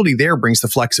mobility there brings the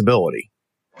flexibility.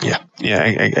 Yeah,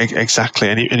 exactly.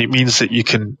 And it means that you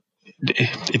can,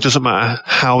 it doesn't matter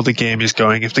how the game is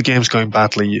going. If the game's going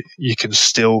badly, you can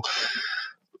still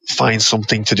find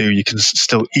something to do. You can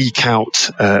still eke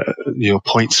out,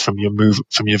 points from your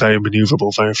very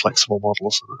maneuverable, very flexible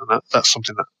models. And that's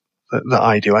something that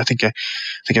I do. I think I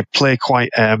play quite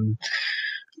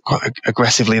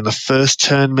aggressively in the first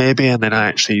turn, maybe, and then I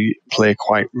actually play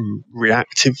quite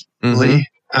reactively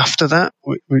after that,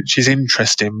 which is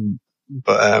interesting.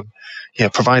 But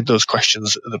provide those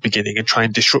questions at the beginning and try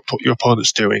and disrupt what your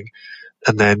opponent's doing,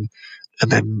 and then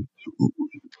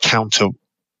counter,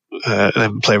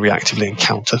 then play reactively and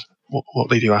counter what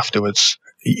they do afterwards.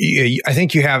 I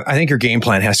think your game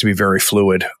plan has to be very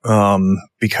fluid,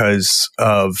 because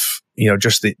of,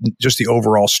 just the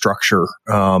overall structure,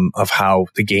 of how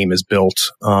the game is built.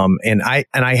 And I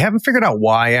haven't figured out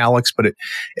why, Alex, but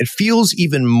it feels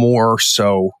even more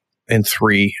so in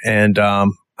 3. And,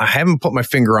 I haven't put my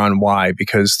finger on why,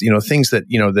 because, things that,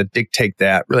 that dictate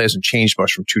that really hasn't changed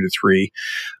much from 2 to 3.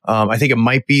 I think it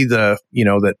might be that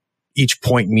each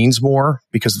point means more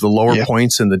because of the lower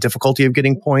points and the difficulty of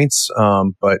getting points.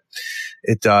 But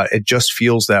it just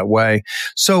feels that way.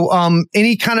 So,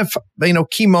 any kind of,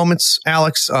 key moments,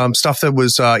 Alex, stuff that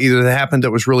was, either that happened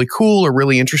that was really cool or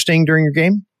really interesting during your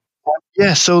game?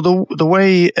 Yeah, so the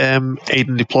way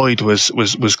Aiden deployed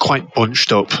was quite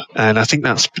bunched up, and I think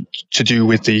that's to do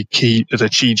with the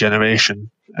chi generation,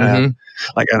 and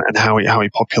how he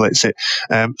populates it.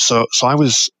 So I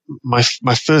was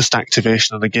my first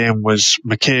activation of the game was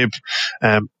McCabe,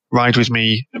 ride with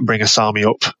me and bring Asami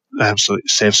up, so it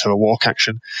saves her a walk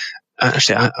action.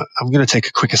 Actually, I'm going to take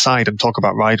a quick aside and talk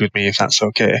about ride with me, if that's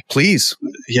okay. Please.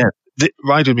 Yeah.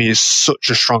 Ride with me is such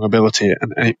a strong ability,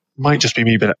 and it might just be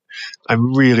me, but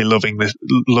I'm really loving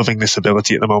this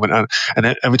ability at the moment.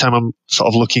 And every time I'm sort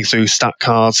of looking through stat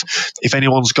cards, if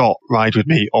anyone's got ride with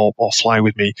me or fly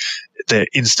with me, they're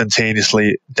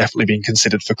instantaneously definitely being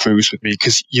considered for cruise with me,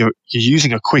 because you're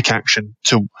using a quick action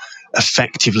to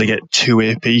effectively get 2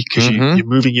 AP, because you're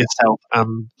moving yourself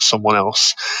and someone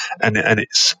else, and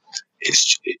it's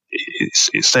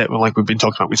like we've been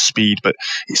talking about with speed, but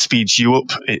it speeds you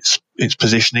up, it's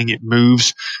positioning, it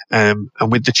moves, and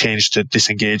with the change to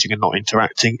disengaging and not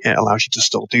interacting, it allows you to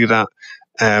still do that.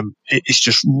 It's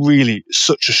just really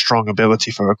such a strong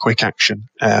ability for a quick action.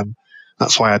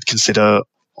 That's why I'd consider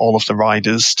all of the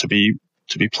riders to be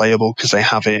playable, because they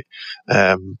have it.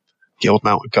 Guild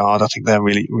Mounted Guard, I think they're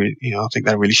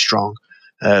really strong.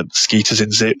 Skeeters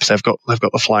in Zip, they've got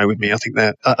the fly with me. I think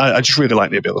I just really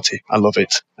like the ability. I love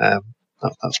it.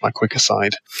 That's my quick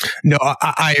aside. No,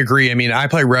 I agree. I mean, I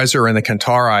play Rezer, and the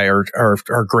Kantari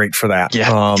are great for that.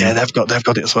 Yeah, they've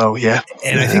got it as well. Yeah,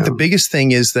 and I think the biggest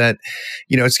thing is that,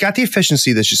 it's got the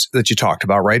efficiency that you talked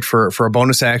about, right? For a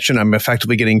bonus action, I'm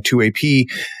effectively getting 2 AP.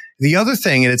 The other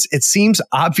thing, and it seems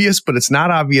obvious, but it's not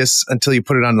obvious until you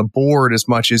put it on the board as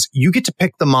much, as you get to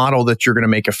pick the model that you're going to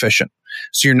make efficient.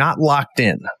 So you're not locked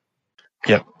in.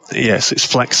 Yep. Yes, it's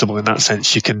flexible in that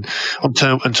sense. You can, on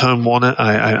turn 1,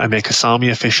 I make Asami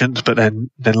efficient, but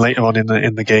then later on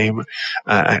in the game,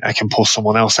 I can pull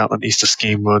someone else out that needs to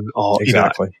scheme run, or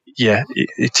exactly.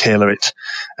 Tailor it.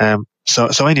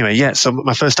 So anyway, so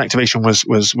my first activation was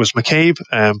McCabe,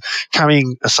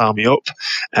 carrying Asami up,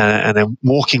 and then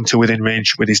walking to within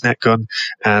range with his net gun,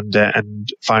 and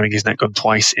firing his net gun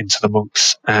twice into the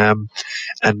monks. And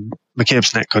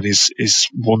McCabe's net gun is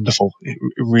wonderful. It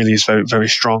really is very, very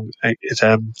strong.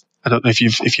 I don't know if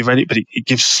you've read it, but it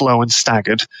gives slow and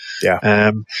staggered. Yeah.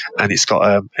 And it's got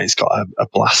a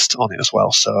blast on it as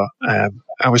well. So I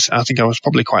think I was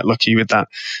probably quite lucky with that.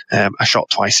 I shot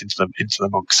twice into the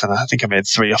monks, and I think I made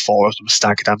 3 or 4 of them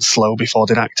staggered and slow before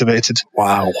they'd activated.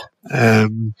 Wow.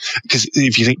 Because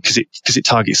if you think, because it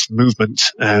targets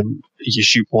movement, you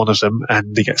shoot one of them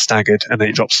and they get staggered, and then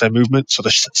it drops their movement. So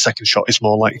the second shot is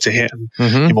more likely to hit, and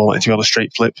you're more likely to be on a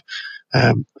straight flip.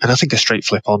 And I think a straight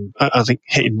flip I think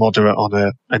hitting moderate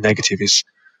on a negative is,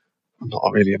 I'm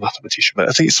not really a mathematician, but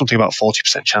I think it's something about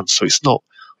 40% chance. So it's not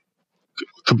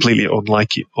completely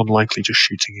unlikely just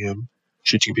shooting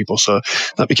shooting people. So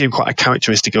that became quite a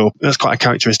characteristic. That's quite a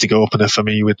characteristic opener for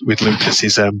me with Lucas.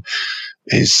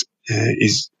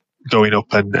 Is going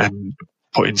up and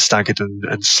putting staggered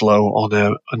and slow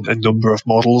on a number of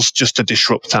models just to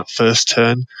disrupt that first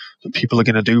turn that people are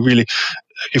going to do. Really,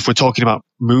 if we're talking about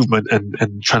movement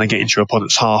and trying to get into your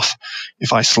opponent's half,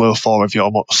 if I slow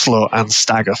and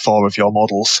stagger 4 of your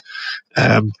models,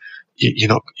 you're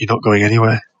not going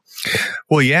anywhere.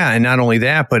 Well, yeah, and not only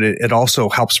that, but it also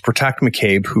helps protect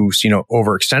McCabe, who's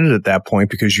overextended at that point,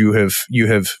 because you have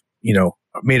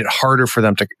made it harder for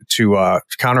them to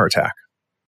counterattack.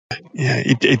 Yeah,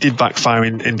 it did backfire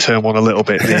in turn 1 a little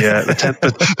bit.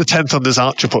 The 10 Thunder's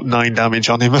Archer put 9 damage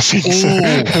on him, I think.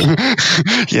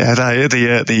 Yeah,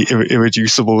 the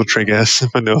irreducible triggers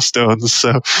for no stones.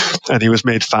 So, and he was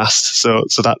made fast. So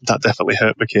that definitely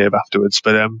hurt McCabe afterwards.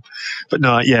 But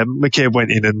no, yeah, McCabe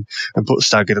went in and put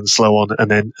staggered and slow on,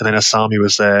 and then Asami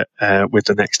was there with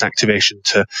the next activation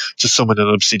to summon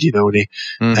an Obsidian Oni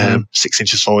 6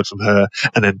 inches forward from her,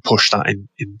 and then push that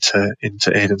into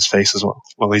Aiden's face as well.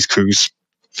 Well, his crew's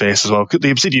face as well. The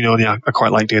Obsidian Oni I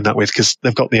quite like doing that with, because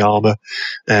they've got the armor,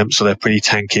 so they're pretty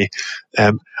tanky.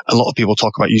 A lot of people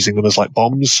talk about using them as like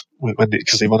bombs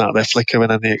because they run out of their flicker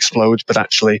and then they explode. But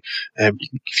actually, if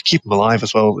you keep them alive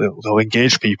as well, they'll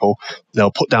engage people. They'll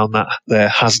put down their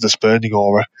hazardous burning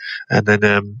aura, and then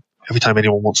every time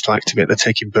anyone wants to activate, they're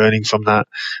taking burning from that.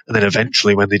 And then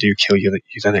eventually, when they do kill you,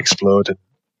 you then explode and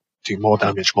do more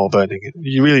damage, more burning.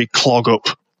 You really clog up.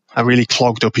 I really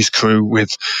clogged up his crew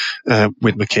with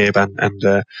McCabe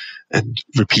and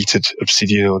repeated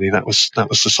Obsidian Oni. That was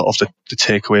the sort of the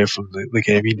takeaway from the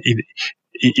game.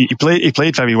 He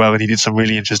played very well and he did some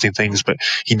really interesting things, but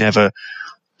he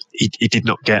did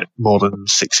not get more than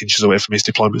 6 inches away from his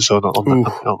deployment zone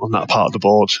on that part of the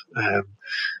board.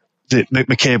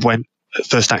 McCabe went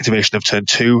first activation of turn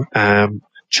 2,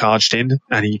 charged in,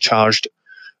 and he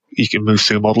can move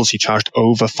through models. He charged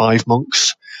over 5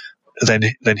 monks. Then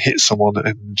hit someone,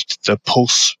 and the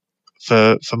pulse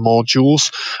for more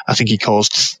jewels. I think he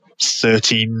caused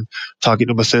target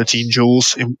number 13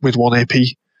 jewels with 1 AP.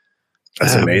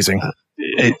 That's amazing.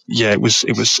 It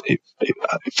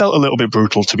felt a little bit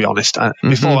brutal, to be honest.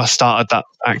 Before I started that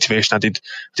activation, I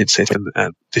did say to him,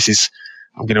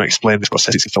 I'm going to explain this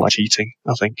process. It felt like cheating,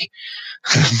 I think.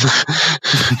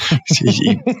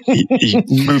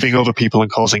 he moving over people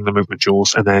and causing the movement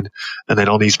jewels, and then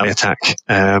on his attack,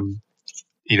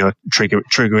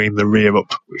 triggering the rear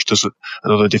up, which does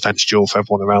another defense jewel for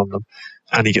everyone around them,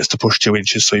 and he gets to push 2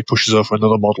 inches, so he pushes over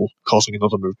another model, causing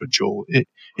another movement jewel.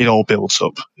 It all builds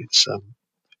up. It's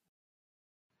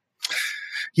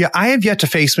Yeah, I have yet to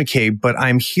face McCabe, but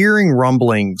I'm hearing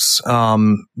rumblings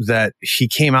that he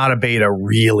came out of beta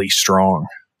really strong.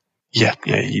 Yeah,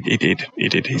 he did.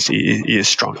 He is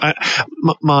strong.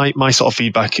 My sort of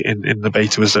feedback in the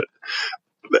beta was that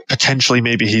potentially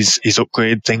maybe his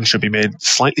upgrade thing should be made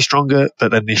slightly stronger,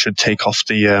 but then they should take off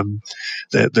the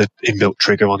inbuilt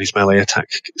trigger on his melee attack.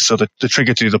 So the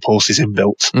trigger to do the pulse is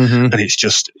inbuilt, and it's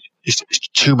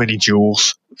too many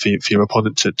jewels for your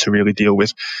opponent to really deal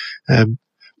with. From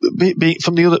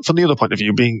the other point of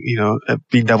view,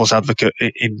 being devil's advocate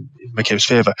in McCabe's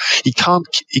favour, he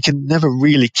can never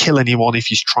really kill anyone if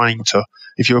he's trying to.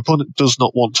 If your opponent does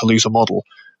not want to lose a model,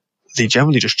 they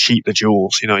generally just cheat the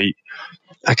jewels.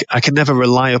 I can never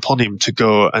rely upon him to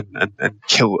go and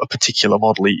kill a particular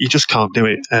model. He just can't do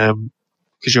it,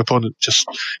 because your opponent just,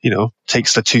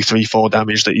 takes the 2, 3, 4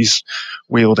 damage that he's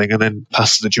wielding and then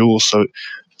passes the jewels. So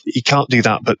he can't do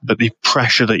that, but the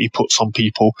pressure that he puts on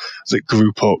people that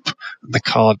group up, the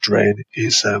card drain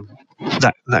is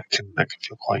that can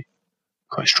feel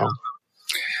quite strong.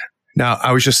 Now,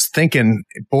 I was just thinking,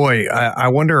 boy, I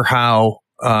wonder how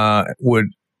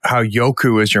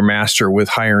Yoku as your master with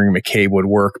hiring McCabe would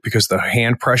work, because the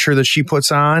hand pressure that she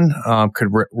puts on could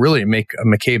really make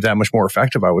McCabe that much more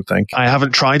effective, I would think. I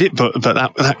haven't tried it, but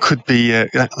that could be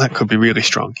that could be really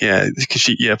strong. Yeah, because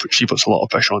she puts a lot of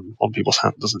pressure on people's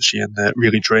hands, doesn't she, and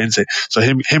really drains it. So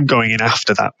him going in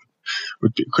after that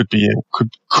could be,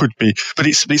 but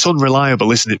it's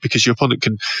unreliable, isn't it? Because your opponent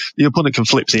can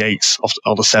flip the 8s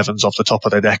or the 7s off the top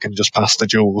of their deck and just pass the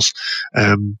jewels.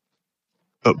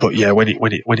 But yeah, when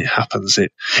it happens,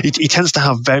 he tends to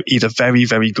have either very,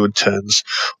 very good turns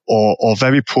or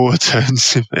very poor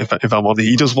turns. If I'm honest,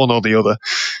 he does one or the other.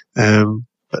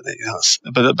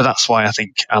 But that's why I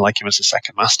think I like him as a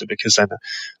second master, because then,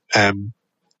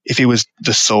 if he was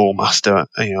the sole master,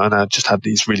 and I just had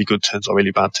these really good turns or really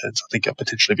bad turns, I think I'd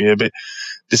potentially be a bit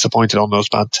disappointed on those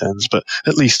bad turns. But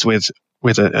at least with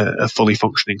a fully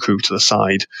functioning crew to the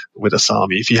side with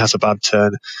Asami, if he has a bad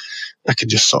turn, I can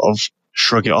just sort of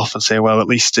shrug it off and say, well, at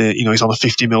least he's on a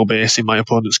 50 mil base in my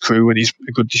opponent's crew and he's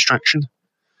a good distraction.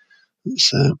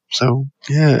 So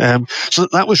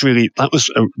that was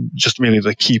just really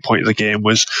the key point of the game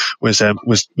was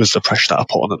the pressure that I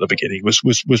put on at the beginning was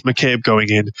McCabe going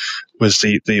in, was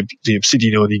the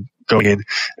Obsidianoni going in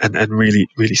and really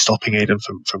stopping Aiden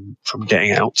from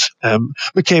getting out.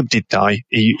 McCabe did die.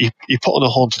 He put on a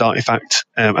haunted artifact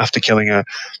after killing a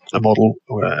model,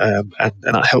 and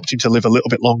that helped him to live a little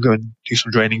bit longer and do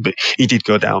some draining. But he did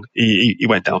go down. He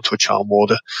went down to a Charm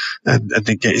Warder and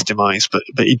didn't get his demise. But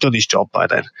he'd done his job by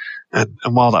then. And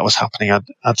while that was happening,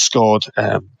 I'd scored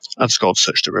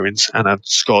Search the Ruins, and I'd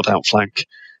scored Outflank,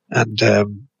 and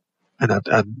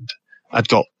I'd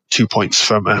got 2 points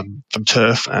from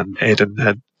Turf, and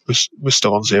Aiden was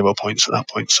still on 0 points at that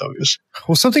point. So it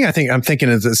was something I'm thinking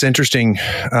is interesting,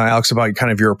 Alex, about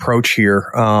kind of your approach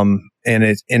here. And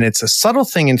it's a subtle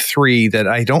thing in 3 that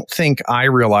I don't think I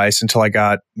realized until I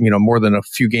got, more than a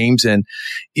few games in,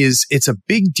 is it's a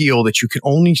big deal that you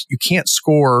can't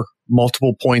score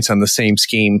multiple points on the same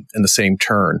scheme in the same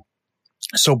turn.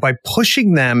 So by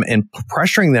pushing them and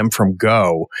pressuring them from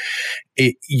go,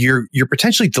 you're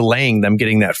potentially delaying them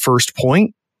getting that first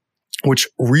point, which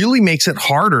really makes it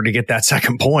harder to get that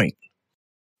second point.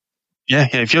 Yeah.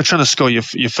 If you're trying to score your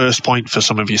first point for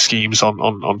some of your schemes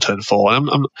on turn 4,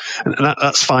 and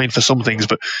that's fine for some things,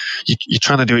 but you're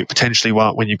trying to do it potentially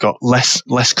when you've got less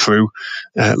crew,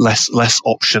 less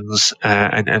options,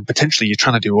 and potentially you're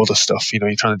trying to do other stuff. You're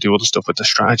trying to do other stuff with the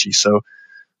strategy. So,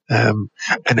 and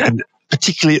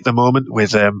particularly at the moment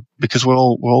with because we're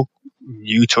all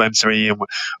new to M3, and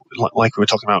like we were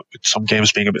talking about, with some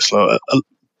games being a bit slower.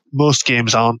 Most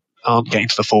games aren't getting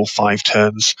to the full 5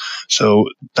 turns, so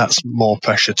that's more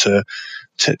pressure to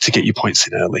get your points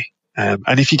in early.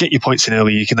 And if you get your points in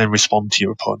early, you can then respond to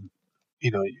your opponent,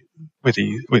 with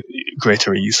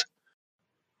greater ease.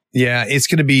 Yeah, it's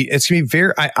gonna be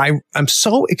very. I'm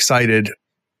so excited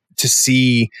to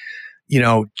see,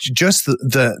 just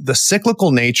the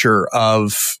cyclical nature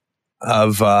of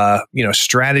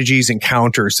strategies and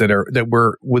counters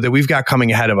that we've got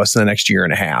coming ahead of us in the next year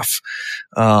and a half.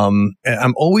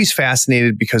 I'm always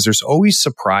fascinated because there's always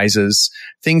surprises,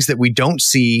 things that we don't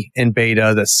see in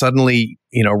beta that suddenly,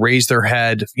 raise their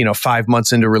head, 5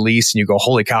 months into release, and you go,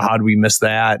 holy cow, how did we miss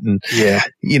that? And,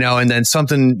 and then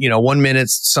something, 1 minute,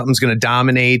 something's going to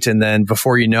dominate. And then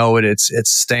before you know it, it's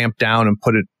stamped down and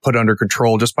put under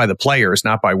control just by the players,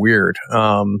 not by Weird.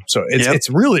 So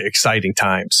it's really exciting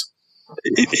times.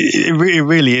 It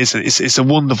really is. It's a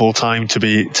wonderful time to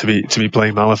be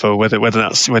playing Malifaux,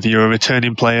 whether you're a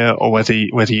returning player or whether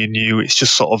you're new. It's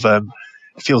just sort of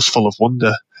it feels full of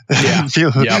wonder. Yeah.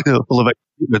 full of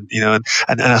excitement,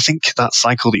 and I think that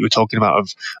cycle that you were talking about of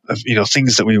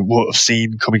things that we would have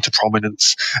seen coming to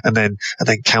prominence, and then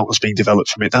counters being developed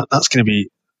from it. That's going to be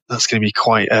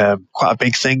quite a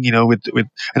big thing, with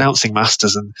announcing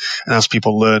masters, and as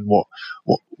people learn what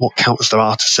counters there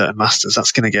are to certain masters,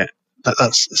 that's going to get.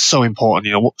 That's so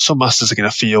important. Some masters are going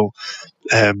to feel,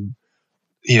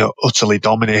 utterly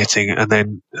dominating, and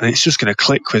then it's just going to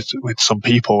click with some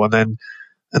people, and then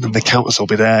the counters will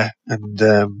be there, and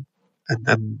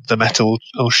the meta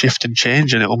will shift and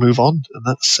change, and it'll move on, and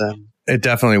that's. It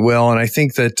definitely will, and I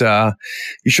think that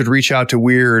you should reach out to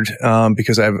Weird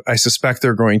because I suspect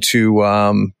they're going to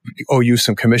owe you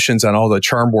some commissions on all the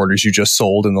Charm Warders you just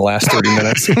sold in the last 30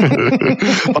 minutes.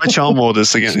 My Charm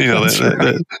Warders again,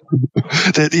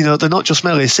 they're not just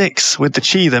melee 6 with the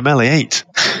chi; they're melee 8.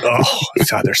 Oh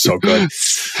God, they're so good,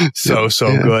 so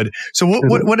good. So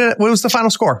what was the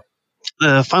final score?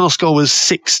 The final score was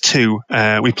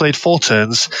 6-2. We played 4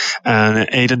 turns, and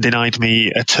Aiden denied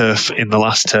me a turf in the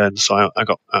last turn, so I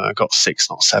got 6,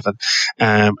 not 7.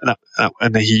 And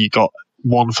he got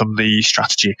 1 from the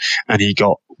strategy, and he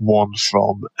got 1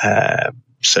 from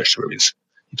Search the Ruins.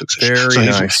 He took Very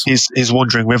nice. His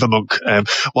Wandering River Monk,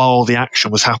 while all the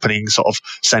action was happening sort of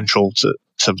central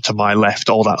to my left,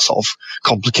 all that sort of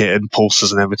complicated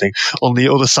pulses and everything. On the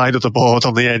other side of the board,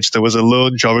 on the edge, there was a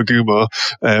lone Joragumo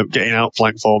getting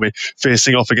outflanked for me,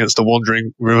 facing off against the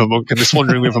Wandering River Monk. And this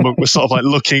Wandering River Monk was sort of like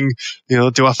looking,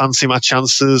 do I fancy my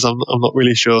chances? I'm not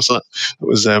really sure. So that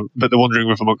was, but the Wandering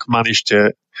River Monk managed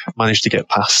to get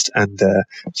past and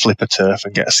flip a turf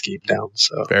and get a scheme down.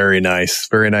 So very nice,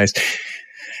 very nice.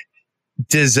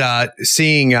 Does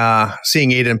seeing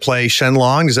Aiden play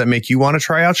Shenlong, does that make you want to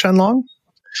try out Shenlong?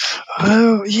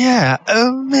 Oh, yeah,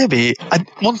 maybe.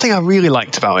 One thing I really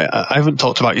liked about it, I haven't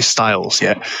talked about your styles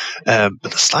yet, but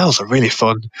the styles are really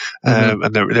fun,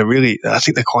 and they're really, I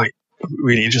think they're quite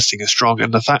really interesting and strong.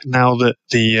 And the fact now that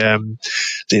they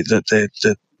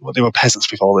were peasants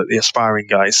before, the aspiring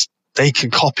guys, they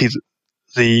can copy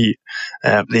the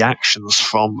actions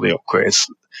from the upgrades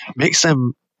makes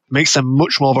them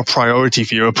much more of a priority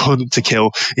for your opponent to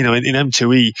kill. In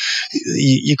M2E,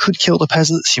 you could kill the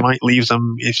peasants. You might leave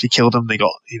them. If you kill them, they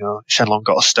got, Shenlong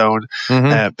got a stone.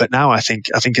 Mm-hmm. But now I think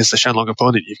as the Shenlong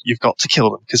opponent, you've got to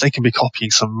kill them because they can be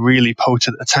copying some really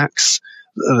potent attacks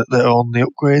that are on the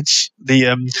upgrades.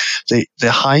 The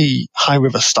high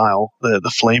river style,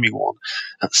 the flaming one.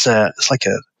 It's like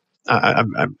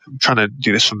I'm trying to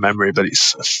do this from memory, but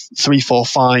it's a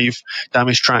 3-4-5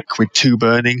 damage track with 2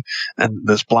 burning, and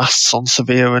there's blasts on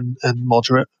severe and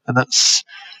moderate, and that's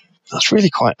really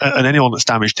quite. And anyone that's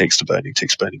damaged takes burning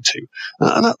too,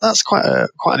 and that's quite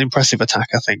an impressive attack,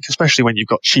 I think, especially when you've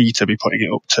got Chi to be putting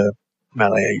it up to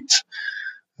melee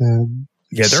 8.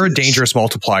 Yeah, they're a dangerous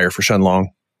multiplier for Shenlong.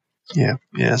 Yeah.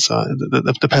 So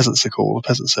the peasants are cool. The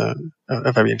peasants are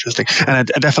very interesting, and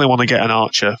I definitely want to get an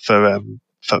archer for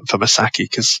Masaki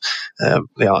because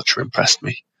the archer impressed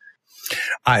me.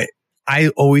 I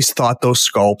always thought those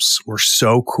sculpts were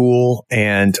so cool,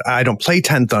 and I don't play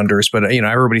 10 Thunders, but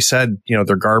everybody said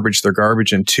they're garbage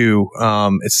in 2.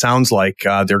 It sounds like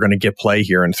they're going to get play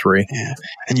here in 3. Yeah,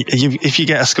 and if you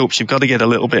get a sculpt, you've got to get a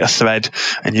little bit of thread,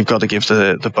 and you've got to give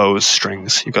the bows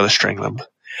strings. You've got to string them.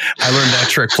 I learned that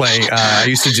trick playing. I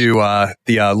used to do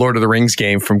the Lord of the Rings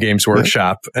game from Games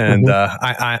Workshop, and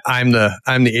I'm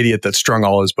the idiot that strung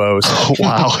all his bows. Oh,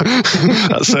 wow,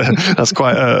 that's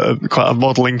quite a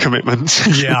modeling commitment.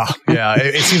 Yeah.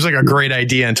 It seems like a great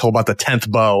idea until about the 10th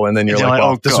bow, and then you're like,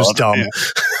 "Oh, this was dumb."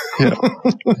 Yeah.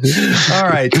 All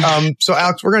right. So,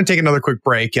 Alex, we're going to take another quick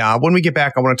break. When we get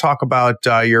back, I want to talk about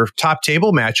your top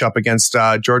table matchup against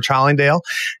George Hollingdale.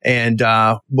 And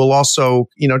we'll also,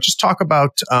 just talk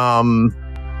about some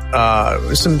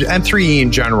M3E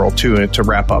in general, too, to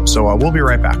wrap up. So we'll be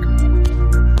right back.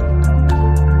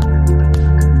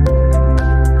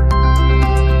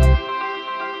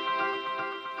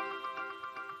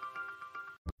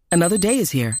 Another day is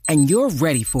here, and you're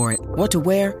ready for it. What to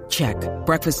wear? Check.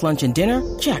 Breakfast, lunch, and dinner?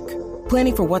 Check.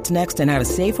 Planning for what's next and how to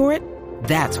save for it?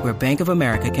 That's where Bank of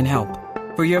America can help.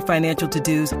 For your financial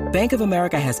to-dos, Bank of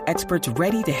America has experts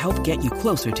ready to help get you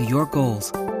closer to your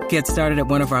goals. Get started at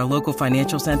one of our local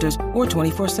financial centers or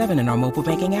 24/7 in our mobile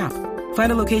banking app.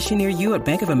 Find a location near you at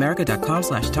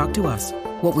bankofamerica.com/talktous.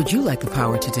 What would you like the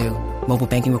power to do? Mobile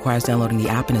banking requires downloading the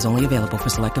app and is only available for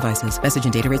select devices. Message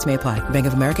and data rates may apply. Bank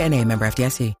of America NA, member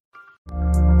FDIC.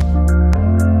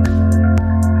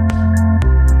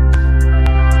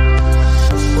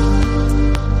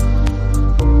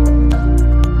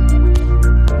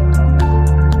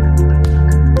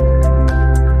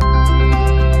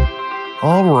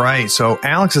 All right. So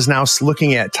Alex is now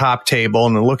looking at top table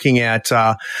and looking at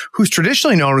who's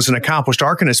traditionally known as an accomplished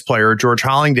Arcanist player, George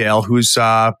Hollingdale, who's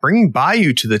bringing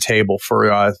Bayou to the table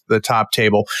for the top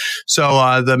table.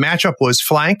 So the matchup was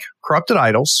flank Corrupted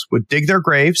Idols would dig their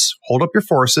graves, hold up your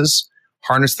forces,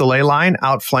 harness the ley line,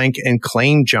 outflank, and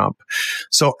claim jump.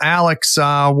 So Alex,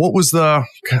 what was the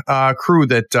crew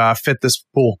that fit this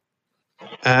pool?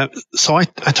 So I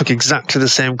took exactly the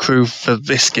same crew for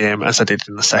this game as I did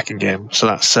in the second game. So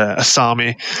that's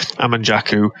Asami,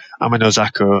 Amanjaku,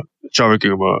 Amanozaku,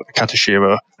 Joragumo,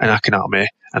 Katashiro, and Akaname,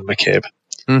 and McCabe.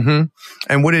 Mm-hmm.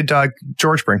 And what did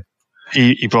George bring?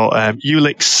 He brought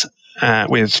Ulix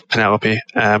with Penelope,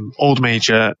 Old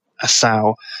Major,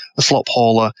 Asau, the Slop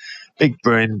Hauler, Big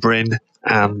Brain Bryn,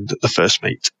 and the First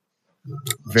Mate.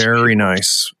 Very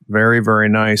nice. Very, very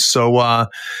nice. So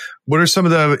what are some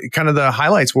of the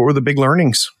highlights? What were the big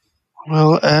learnings?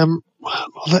 Well,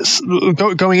 let's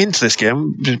going into this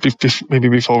game, maybe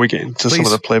before we get into some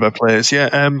of the play-by-plays.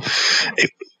 Yeah,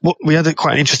 we had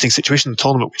quite an interesting situation in the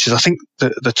tournament, which is I think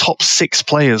the top 6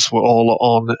 players were all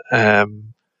on.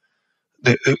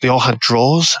 They all had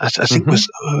draws. I think was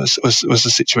the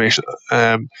situation.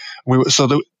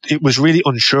 It was really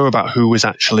unsure about who was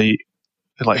actually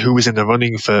who was in the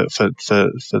running for the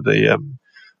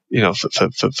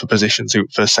for positions,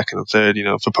 for second and third,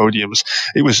 for podiums.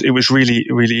 It was really,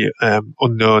 really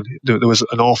unknown. There was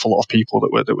an awful lot of people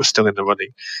that were still in the running,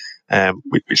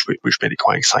 which made it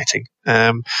quite exciting.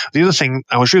 The other thing,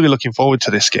 I was really looking forward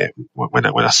to this game when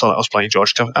I saw that I was playing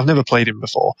George. I've never played him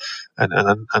before, and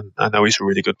I know he's a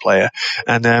really good player.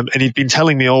 And he'd been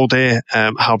telling me all day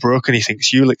how broken he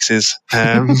thinks Ulix is.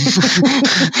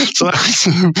 So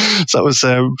I was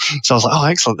like, oh,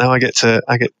 excellent! Now I get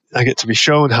to be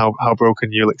shown how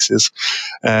broken Ulix is.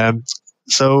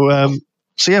 So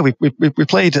yeah, we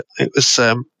played. It was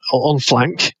on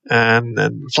flank, and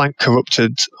then flank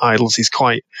Corrupted Idols is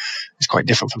quite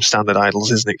different from standard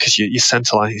idols, isn't it? Because your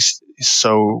center line is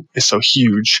so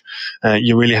huge.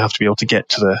 You really have to be able to get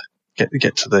to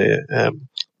the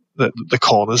the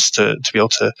corners to be able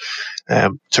to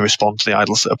respond to the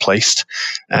idols that are placed.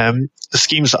 The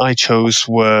schemes that I chose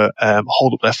were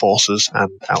hold up their forces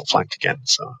and outflank again.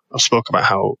 So I spoke about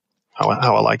how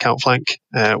I like outflank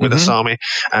with Asami,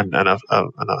 and I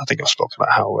think I've spoken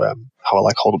about how I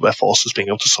like hold up their forces, being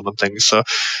able to summon things. So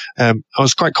I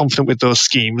was quite confident with those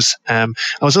schemes. I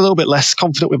was a little bit less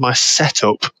confident with my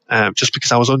setup, just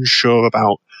because I was unsure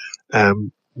about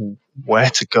where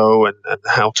to go and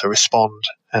how to respond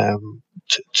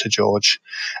to George.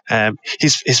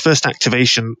 His first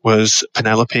activation was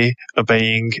Penelope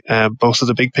obeying both of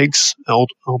the big pigs,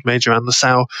 Old Major and the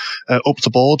sow, up the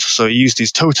board. So he used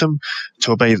his totem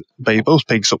to obey both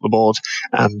pigs up the board,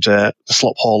 and the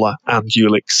slop hauler and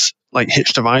Ulix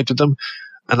hitched a ride with them.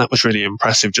 And that was really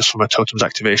impressive just from a totem's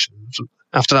activation.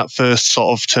 After that first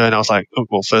sort of turn, I was like,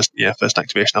 first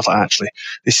activation, I was like, actually,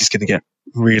 this is going to get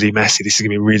really messy. This is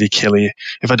going to be really killy.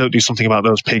 If I don't do something about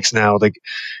those pigs now, they're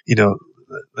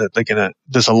gonna,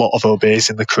 there's a lot of obeys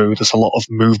in the crew. There's a lot of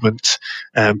movement.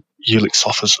 Ulix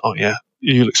offers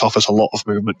a lot of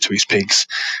movement to his pigs.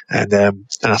 And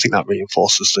I think that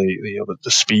reinforces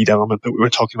the speed element that we were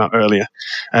talking about earlier.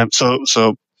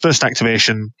 So first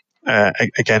activation,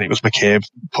 again, it was McCabe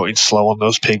putting slow on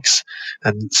those pigs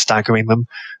and staggering them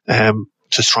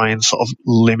to try and sort of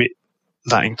limit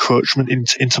that encroachment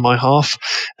into my half.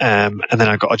 And then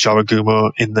I got a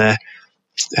Joragumo in there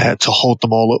to hold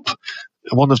them all up.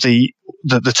 One of the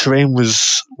terrain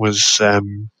was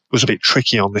a bit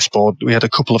tricky on this board. We had a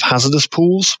couple of hazardous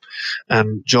pools,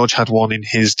 and George had one in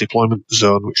his deployment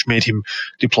zone, which made him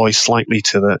deploy slightly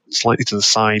to the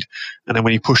side. And then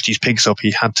when he pushed his pigs up,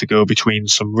 he had to go between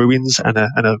some ruins and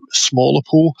a smaller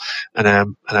pool. And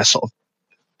I sort of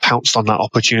pounced on that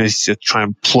opportunity to try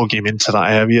and plug him into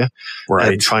that area,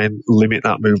 right, and try and limit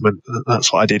that movement.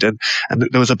 That's what I did. And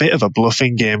there was a bit of a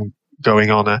bluffing game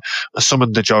going on. I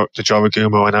summoned the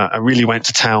Joragumo, and I really went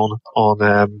to town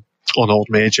on Old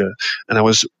Major. And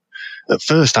at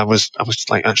first I was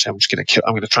like, actually, I'm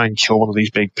going to try and kill one of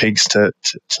these big pigs to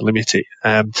limit it.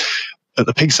 But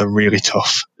the pigs are really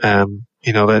tough. They're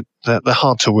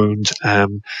hard to wound.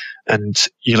 And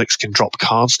Ulix can drop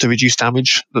cards to reduce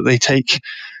damage that they take.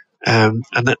 And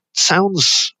that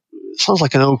sounds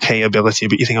like an okay ability,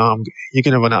 but you think, you're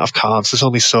going to run out of cards. There's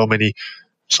only so many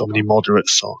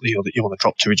moderates that you want to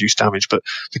drop to reduce damage. But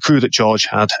the crew that George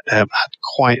had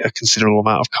quite a considerable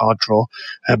amount of card draw.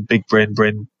 Big Brain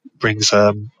brings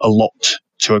a lot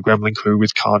to a Gremlin crew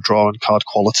with card draw and card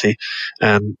quality.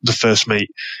 The first mate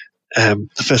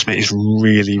is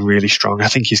really, really strong. I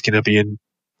think he's going to be in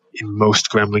most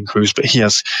Gremlin crews, but he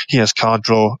has card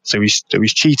draw through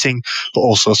his cheating, but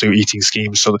also through eating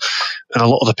schemes. So, and a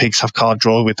lot of the pigs have card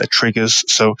draw with their triggers.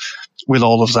 So with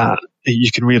all of that,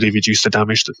 you can really reduce the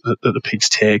damage that the pigs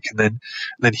take, and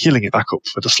then healing it back up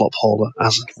for the slop hauler,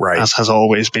 as has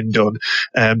always been done.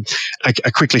 I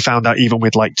quickly found out, even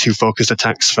with 2 focused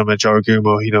attacks from a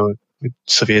Joragumo, with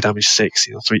severe damage 6,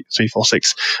 3, 4,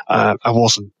 6, I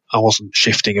wasn't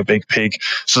shifting a big pig.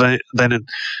 So then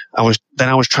I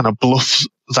was trying to bluff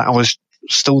that I was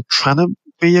still trying to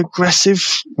be aggressive.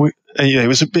 It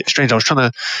was a bit strange. I was trying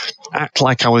to act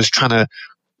like I was trying to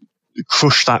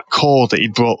crush that core that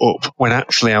he'd brought up, when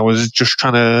actually I was just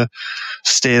trying to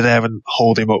stay there and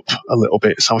hold him up a little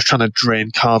bit. So I was trying to drain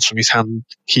cards from his hand,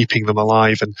 keeping them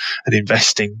alive and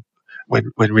investing, when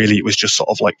really it was just sort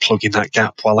of plugging that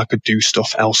gap while I could do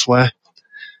stuff elsewhere.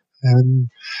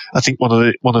 I think one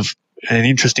of an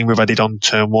interesting move I did on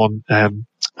turn 1,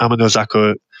 Amano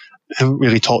Zako, I haven't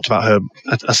really talked about her.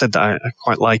 I said that I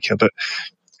quite like her, but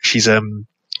she's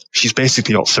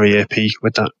basically got 3 AP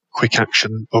with that quick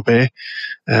action obey,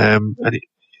 and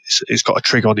it's got a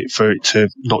trigger on it for it to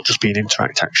not just be an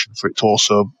interact action, for it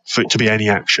to be any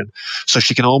action. So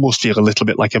she can almost feel a little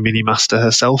bit like a mini master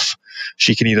herself.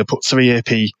 She can either put 3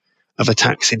 AP of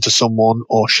attacks into someone,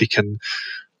 or she can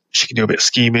do a bit of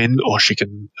scheming, or she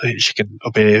can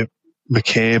obey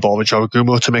McCabe or a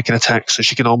Joragumo to make an attack. So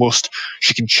she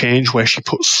can change where she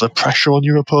puts the pressure on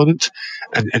your opponent,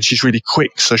 and she's really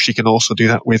quick, so she can also do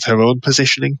that with her own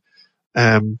positioning.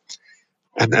 And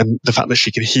the fact that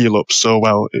she can heal up so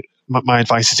well. My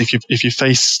advice is, if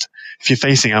you're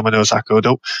facing Amano Zako,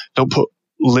 don't put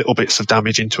little bits of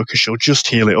damage into her, because she'll just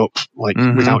heal it up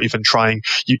without even trying.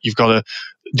 You've got to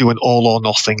do an all or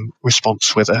nothing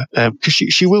response with her, because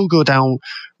she will go down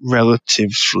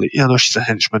relatively. She's a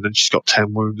henchman and she's got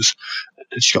 10 wounds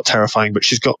and she's got terrifying, but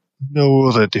she's got no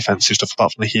other defensive stuff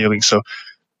apart from the healing. So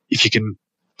if you can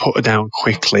put her down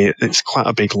quickly, it's quite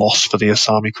a big loss for the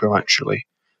Asami crew, actually.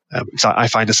 Because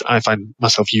I find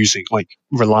myself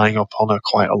relying upon her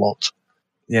quite a lot.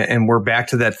 Yeah, and we're back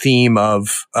to that theme of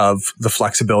the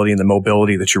flexibility and the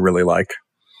mobility that you really like.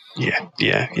 Yeah,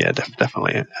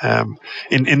 definitely.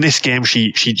 In this game,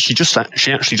 she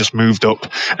actually just moved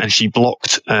up and she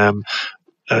blocked a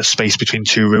space between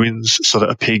two ruins so that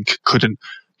a pig couldn't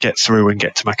get through and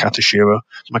get to my Katashiro.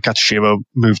 My Katashiro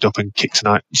moved up and kicked an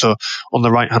idol. So on my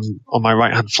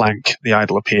right hand flank, the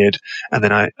idol appeared, and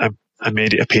then I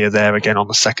made it appear there again on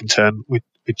the second turn with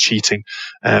cheating,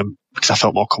 because I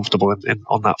felt more comfortable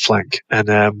on that flank. And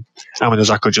Ame no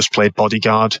Zako just played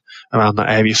bodyguard around that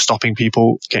area, stopping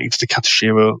people getting to the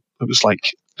Katashiro.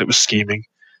 It was scheming.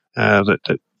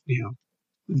 That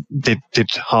did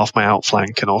half my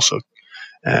outflank and also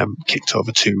kicked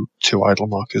over two idol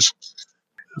markers.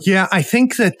 Yeah, I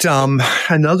think that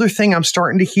another thing I'm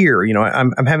starting to hear,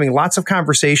 I'm having lots of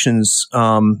conversations,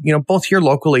 both here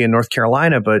locally in North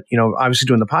Carolina, but, obviously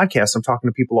doing the podcast, I'm talking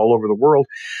to people all over the world.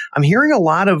 I'm hearing a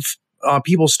lot of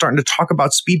people starting to talk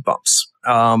about speed bumps,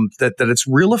 that it's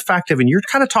real effective. And you're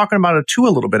kind of talking about it too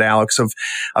a little bit, Alex,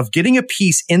 of getting a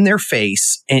piece in their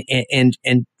face and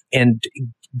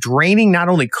draining not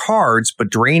only cards, but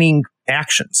draining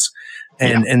actions.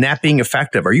 And that being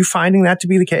effective. Are you finding that to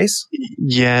be the case?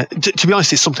 Yeah, to be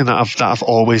honest, it's something that I've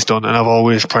always done, and I've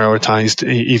always prioritized,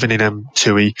 even in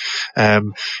M2E.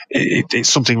 It's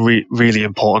something really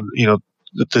important.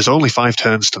 There's only 5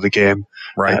 turns to the game.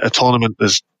 Right. A tournament,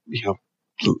 there's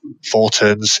 4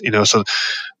 turns. So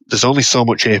there's only so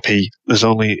much AP. There's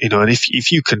only and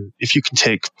if you can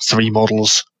take 3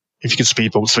 models. If you can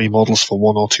speed bump 3 models for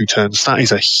 1 or 2 turns, that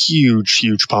is a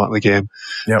huge part of the game.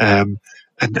 Yep.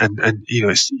 And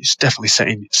it's definitely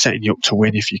setting you up to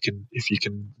win if you can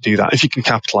do that. If you can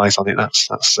capitalize on it, that's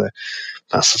the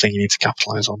thing you need to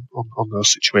capitalize on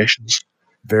those situations.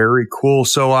 Very cool.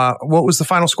 So, what was the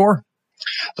final score?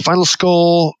 The final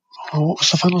score. What was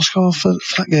the final score for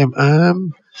that game?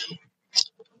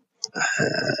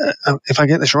 If I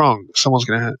get this wrong, someone's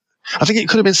gonna. I think it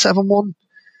could have been 7-1.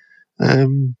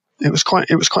 It was quite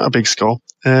a big score.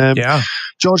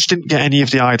 George didn't get any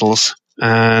of the idols.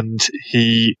 And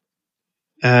it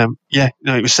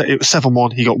was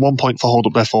 7-1. He got 1 point for hold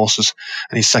up their forces,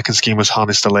 and his second scheme was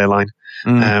harness the ley line.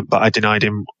 But I denied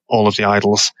him all of the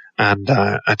idols, and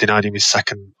I denied him his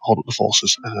second hold up the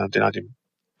forces, and I denied him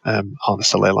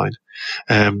harness the ley line.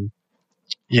 And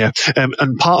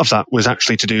part of that was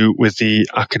actually to do with the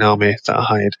Akaname that I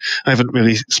hired. I haven't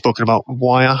really spoken about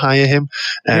why I hire him,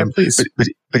 please.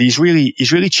 But he's really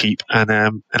cheap,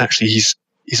 and actually he's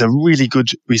a really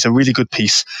good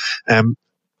piece. I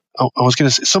was going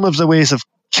to say some of the ways of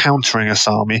countering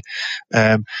Asami,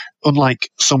 unlike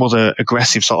some other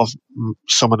aggressive sort of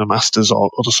summoner masters or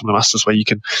other summoner masters where you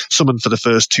can summon for the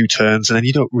first 2 turns and then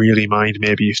you don't really mind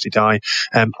maybe if they die.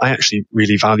 I actually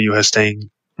really value her staying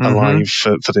alive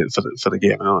for the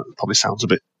game. I know it probably sounds a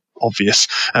bit obvious,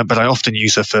 but I often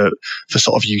use her for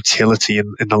sort of utility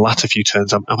in the latter few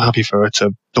turns. I'm happy for her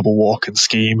to double walk and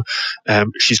scheme.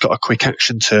 She's got a quick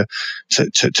action to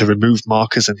remove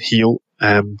markers and heal.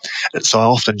 And so I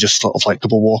often just sort of like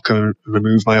double walk and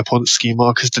remove my opponent's scheme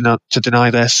markers to deny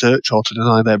their search or to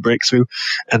deny their breakthrough.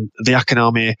 And the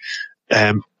Akaname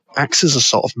acts as a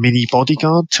sort of mini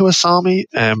bodyguard to Asami,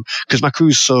 because my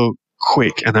crew's so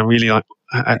quick and I really like.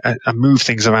 I move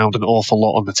things around an awful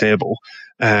lot on the table.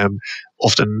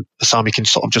 Often Asami can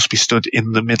sort of just be stood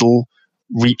in the middle,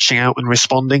 reaching out and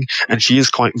responding, and she is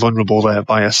quite vulnerable there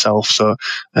by herself. So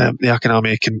the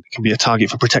Akaname can be a target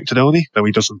for protected Oni, though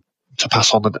he doesn't, to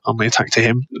pass on the attack to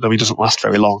him, though he doesn't last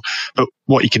very long. But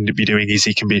what he can be doing is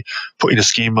he can be putting a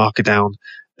scheme marker down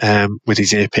with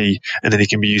his AP, and then he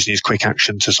can be using his quick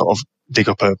action to sort of dig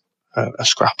up a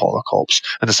scrap or a corpse,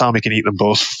 and Asami can eat them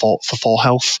both for 4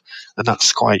 health, and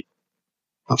that's quite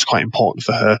important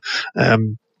for her.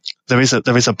 There is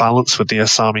a balance with the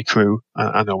Asami crew.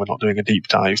 I know we're not doing a deep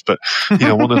dive, but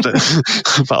one of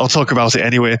the. But I'll talk about it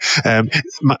anyway.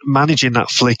 Managing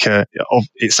that flicker.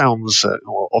 It sounds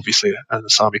obviously an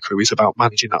Asami crew is about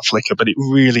managing that flicker, but it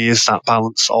really is that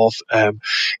balance of am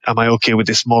I okay with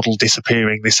this model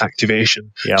disappearing, this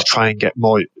activation, to try and get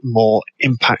more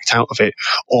impact out of it,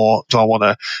 or do I want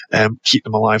to keep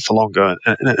them alive for longer?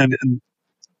 And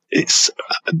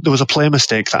there was a play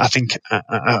mistake that I think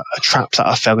a trap that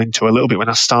I fell into a little bit when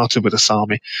I started with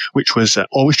Asami, which was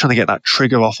always trying to get that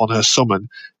trigger off on her summon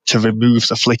to remove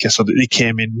the flicker so that they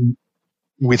came in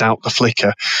without the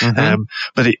flicker.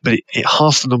 But it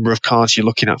halves the number of cards you're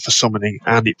looking at for summoning,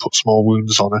 and it puts more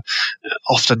wounds on her.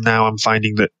 Often now I'm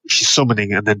finding that she's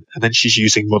summoning and then she's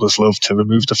using Mother's Love to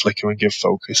remove the flicker and give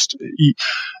focused.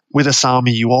 With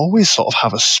Asami, you always sort of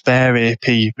have a spare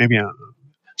AP. Maybe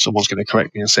someone's going to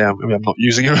correct me and say maybe I'm not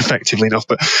using her effectively enough,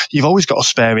 but you've always got a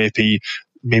spare AP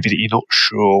maybe that you're not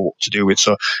sure what to do with.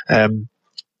 So,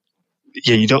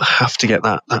 you don't have to get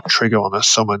that trigger on a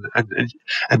summon,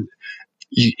 and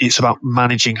it's about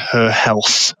managing her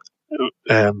health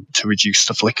to reduce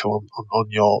the flicker on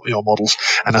your models.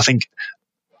 And I think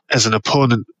as an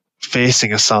opponent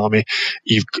facing Asami,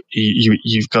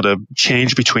 you've got to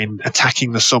change between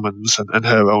attacking the summons and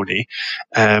her Oni,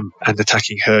 and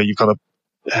attacking her. You've got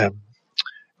to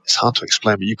it's hard to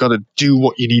explain, but you've got to do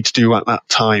what you need to do at that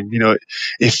time.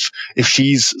 If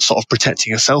she's sort of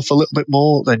protecting herself a little bit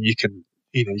more, then you can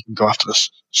go after the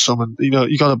summon.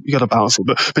 You got to balance it.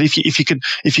 But if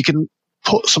you can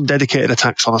put some dedicated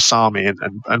attacks on Asami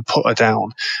and put her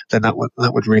down, then that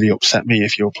would really upset me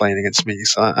if you were playing against me.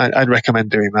 So I'd recommend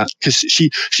doing that, because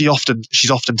she's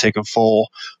often taken 4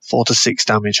 to 6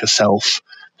 damage herself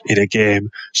in a game.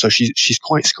 So she's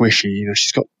quite squishy.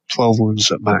 She's got 12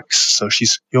 wounds at max. So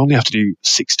you only have to do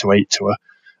 6 to 8 to her,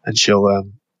 and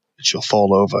she'll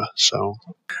fall over. So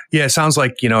yeah, it sounds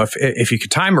like if you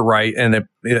could time it right and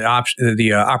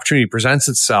the opportunity presents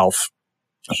itself,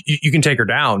 you can take her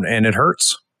down, and it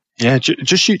hurts. Yeah,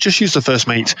 just use the first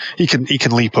mate. He can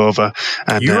leap over.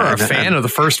 And, you're a fan of the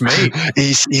first mate.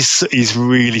 He's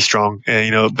really strong.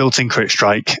 Built-in crit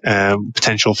strike,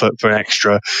 potential for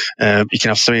extra. He can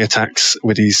have 3 attacks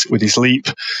with his leap,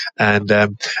 and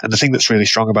the thing that's really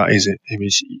strong about him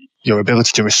is your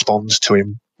ability to respond to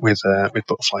him with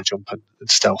butterfly jump and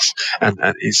stealth and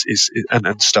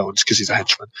stones, because he's a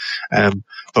henchman.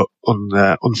 But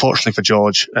unfortunately for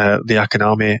George, the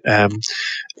Akaname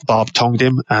barb tongued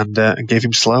him and gave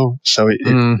him slow, so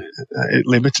it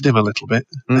limited him a little bit.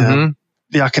 Mm-hmm.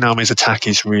 The Akaname's attack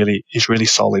is really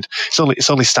solid. It's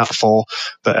only stat 4,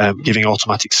 but giving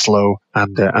automatic slow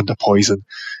and a poison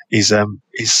is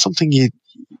something you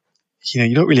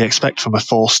don't really expect from a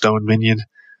 4-stone minion.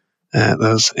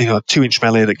 There's a 2-inch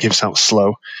melee that gives out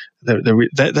slow. They're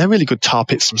really good tar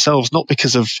pits themselves, not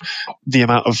because of the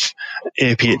amount of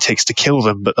AP it takes to kill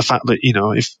them, but the fact that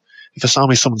if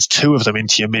Asami summons 2 of them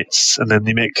into your midst and then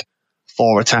they make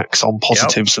 4 attacks on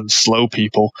positives and slow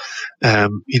people,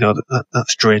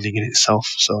 that's draining in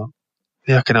itself. So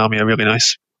the Akaname are really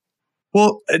nice.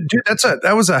 Well, dude,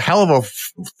 that was a hell of a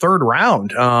third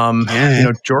round.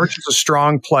 George is a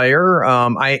strong player.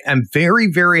 I am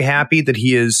very, very happy that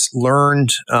he has learned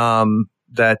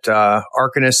that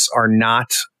Arcanists are not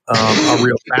a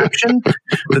real faction,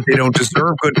 that they don't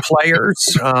deserve good players.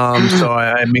 So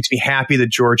it makes me happy that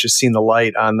George has seen the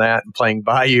light on that and playing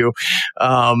Bayou.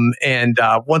 And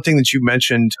one thing that you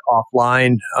mentioned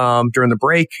offline during the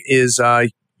break is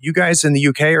you guys in the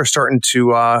UK are starting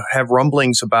to have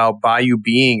rumblings about Bayou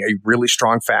being a really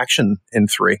strong faction in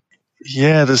 3.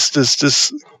 Yeah, there's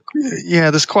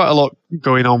quite a lot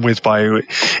going on with Bayou.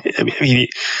 I mean,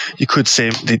 you could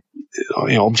say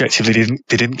objectively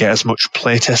they didn't get as much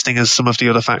playtesting as some of the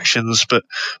other factions, but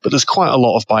there's quite a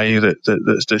lot of Bayou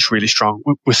that's really strong.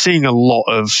 We're seeing a lot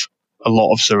of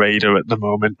Zoraida at the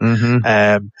moment.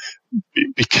 Mm-hmm.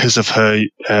 Because of her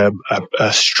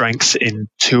strengths in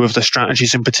 2 of the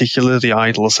strategies in particular, the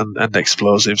idols and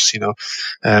explosives.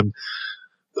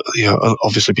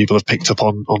 Obviously people have picked up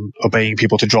on obeying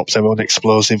people to drop their own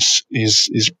explosives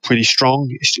is pretty strong.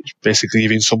 It's basically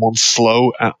giving someone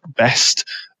slow at best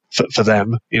for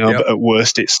them, but at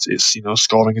worst it's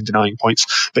scoring and denying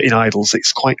points. But in idols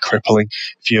it's quite crippling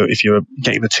if you're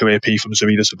getting the 2 AP from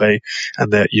Zoreida's Obey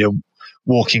and that you're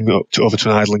walking over to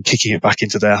an idol and kicking it back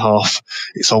into their half.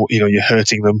 It's all, you're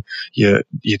hurting them, you're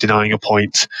denying a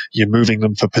point, you're moving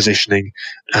them for positioning,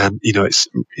 and it's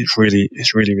really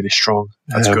strong.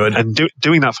 That's good. And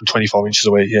doing that from 24 inches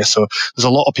away. Yeah. So there's a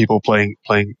lot of people playing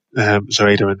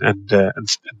Zoraida and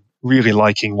really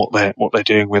liking what they're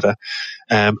doing with her.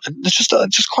 And there's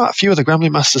just quite a few of the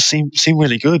Gremlin Masters seem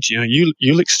really good.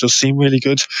 Ulix does seem really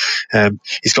good.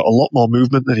 He's got a lot more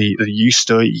movement than he used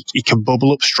to. He can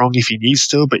bubble up strong if he needs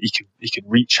to, but he can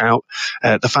reach out.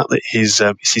 The fact that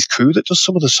it's his crew that does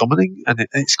some of the summoning, and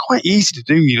it's quite easy to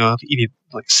do. I think you need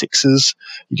like 6s.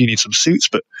 You do need some suits,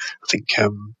 but I think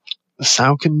the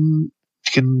Sao can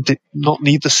not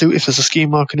need the suit if there's a scheme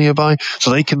marker nearby,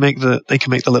 so they can make the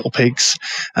little pigs,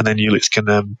 and then Ulix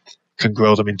can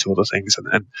grow them into other things,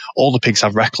 and all the pigs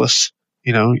have reckless,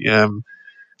 so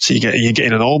you're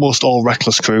getting an almost all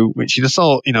reckless crew, which you'd have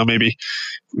thought, maybe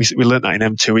we learned that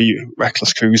in M2E,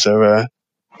 reckless crews are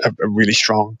really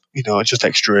strong, just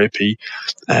extra AP,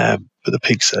 but the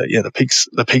pigs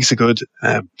are good.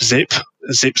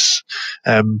 Zips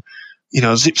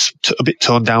Zip's a bit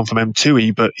toned down from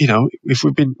M2E, but if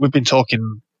we've been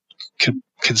talking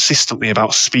consistently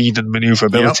about speed and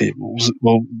maneuverability,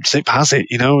 well, Zip has it.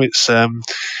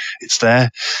 It's there.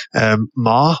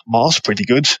 Mar's pretty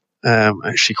good.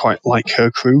 actually quite like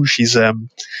her crew. She's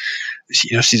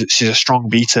she's a strong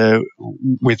beater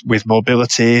with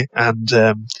mobility, and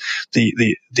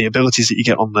the abilities that you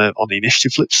get on the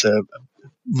initiative flips are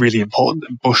really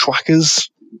important. Bushwhackers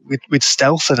with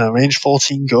stealth and a range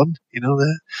 14 gun,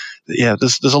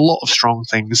 there's a lot of strong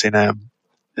things in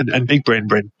and big brain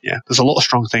Bryn. Yeah, there's a lot of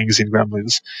strong things in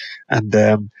Gremlins, and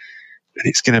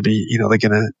it's going to be, I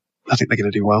think they're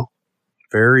going to do well.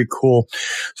 Very cool.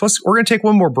 So we're going to take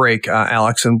one more break,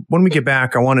 Alex. And when we get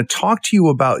back, I want to talk to you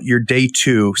about your day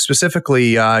 2.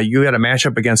 Specifically, you had a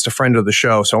matchup against a friend of the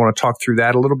show. So I want to talk through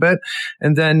that a little bit.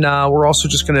 And then we're also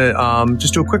just going to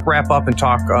just do a quick wrap up and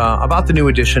talk about the new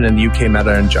edition and the UK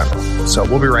meta in general. So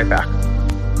we'll be right back.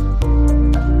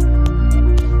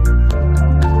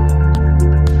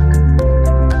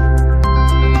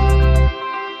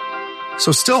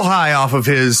 So still high off of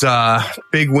his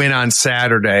big win on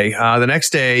Saturday. The next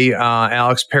day,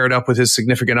 Alex paired up with his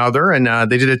significant other, and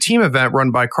they did a team event run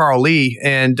by Carl Lee.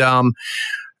 And we're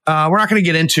not going to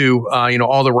get into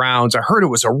all the rounds. I heard it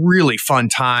was a really fun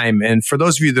time, and for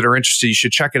those of you that are interested, you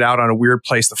should check it out on A Weird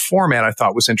Place. The format I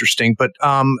thought was interesting, but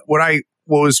what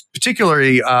was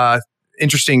particularly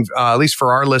interesting, at least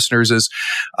for our listeners, is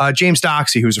James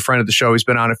Doxey, who's a friend of the show. He's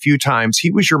been on a few times.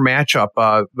 He was your matchup,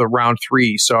 the round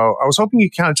 3. So I was hoping you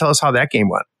could kind of tell us how that game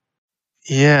went.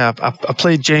 Yeah, I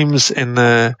played James in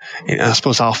I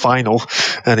suppose our final,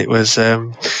 and it was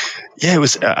it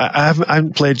was. I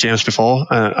haven't played James before.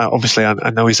 Obviously,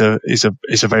 I know he's a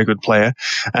very good player,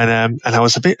 and I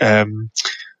was a bit.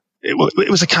 It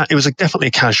was definitely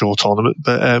a casual tournament,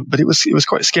 but it was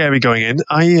quite scary going in.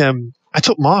 I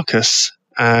took Marcus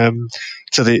to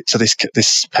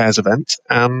this pairs event,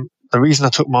 and the reason I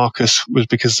took Marcus was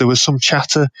because there was some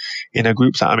chatter in a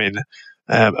group that I'm in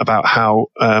about how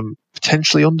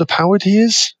potentially underpowered he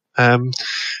is, and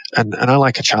I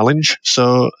like a challenge,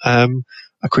 so I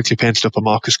quickly painted up a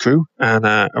Marcus crew, and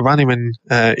I ran him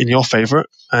in your favourite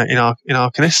in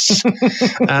Arcanists,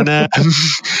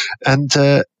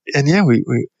 and yeah,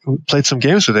 we played some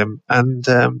games with him, and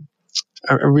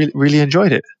I really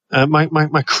enjoyed it.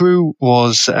 My crew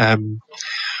was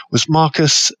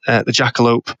Marcus, the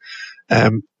Jackalope,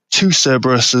 2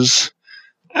 Cerberuses,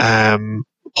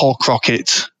 Paul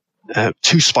Crockett,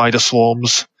 2 Spider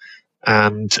Swarms,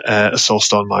 and a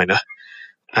Soulstone Miner.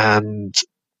 And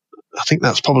I think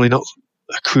that's probably not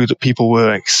a crew that people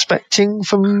were expecting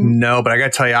from. No, but I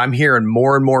got to tell you, I'm hearing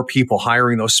more and more people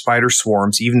hiring those spider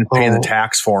swarms, even paying the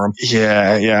tax for them.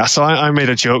 Yeah. So I made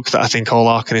a joke that I think all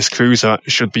Arcanist crews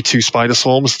should be 2 spider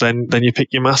swarms. Then you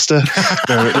pick your master.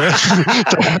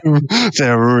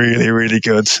 They're really, really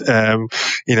good.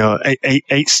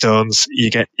 8 stones. You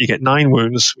get 9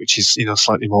 wounds, which is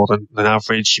slightly more than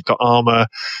average. You've got armor,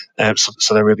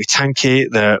 so they're really tanky.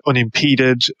 They're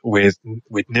unimpeded with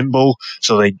nimble,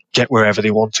 so they get wherever they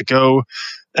want to go.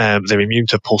 They're immune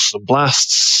to pulses and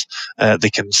blasts. They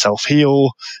can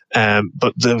self-heal.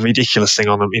 But the ridiculous thing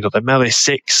on them, they're melee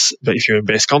 6, but if you're in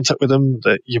base contact with them,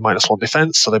 you -1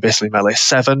 defense, so they're basically melee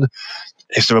 7.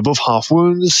 If they're above half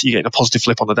wounds, you get a positive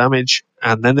flip on the damage,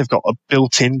 and then they've got a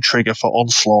built-in trigger for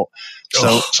onslaught.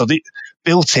 So the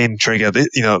built-in trigger,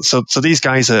 so these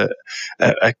guys are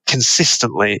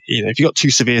consistently, if you've got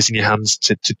 2 severes in your hands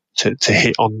to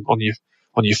hit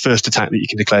on your first attack that you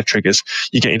can declare triggers,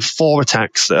 you're getting 4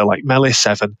 attacks that are like melee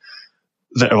 7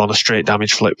 that are on a straight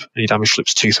damage flip, and your damage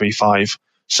flip's 2, 3, 5.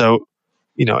 So,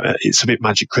 it's a bit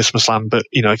Magic Christmas Land, but,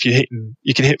 if you're hitting,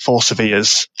 you can hit 4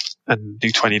 severes and do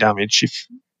 20 damage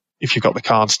if you've got the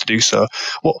cards to do so.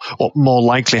 What more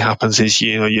likely happens is,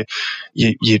 you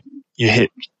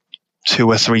hit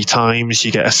 2 or 3 times,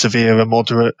 you get a severe, a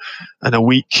moderate, and a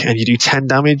weak, and you do 10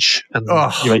 damage, and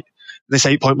this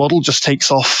 8-point model just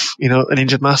takes off, an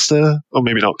injured master, or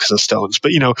maybe not because of stones,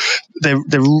 but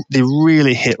they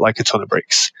really hit like a ton of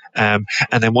bricks. And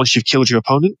then once you've killed your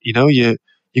opponent, you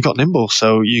got nimble,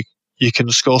 so you can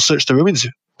score Search the Ruins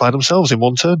by themselves in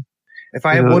 1 turn. If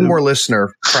I have one more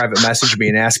listener private message me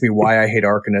and ask me why I hate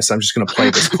Arcanists, I'm just going to play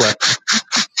this clip.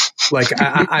 Like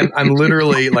I'm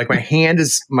literally like my head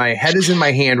is in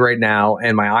my hand right now,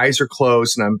 and my eyes are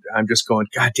closed, and I'm just going,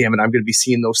 God damn it, I'm going to be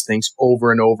seeing those things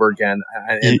over and over again,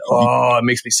 and it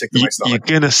makes me sick to my stomach.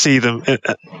 You're going to see them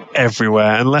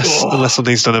everywhere unless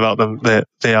something's done about them.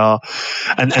 They are,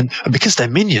 and because they're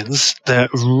minions, they're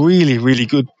really, really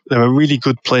good. They're a really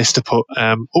good place to put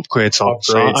upgrades on.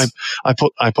 So I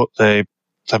put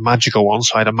the magical one,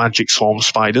 so I had a Magic Swarm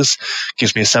Spiders,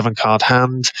 gives me a 7-card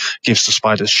hand, gives the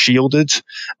spiders shielded,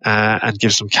 and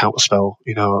gives them counterspell,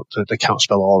 the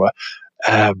counterspell aura.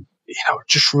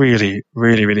 just really,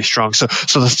 really, really strong. So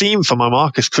the theme for my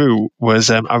Marcus crew was,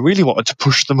 I really wanted to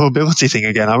push the mobility thing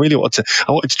again. I wanted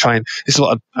to try and, this is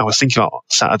what I was thinking about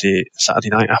Saturday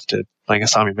night after playing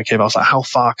Asami McCabe. I was like, how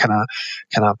far can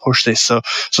I push this? So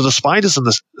the spiders and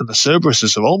the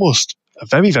Cerberuses are almost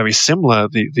very, very similar.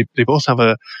 They both have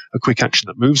a quick action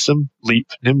that moves them, leap,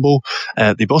 nimble.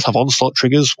 They both have onslaught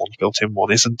triggers. One's built in,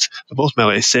 one isn't. They're both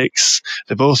melee 6.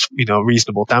 They're both,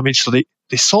 reasonable damage. So they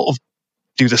sort of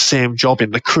do the same job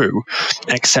in the crew,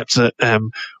 except that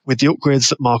with the upgrades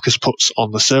that Marcus puts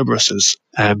on the Cerberuses,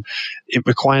 it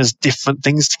requires different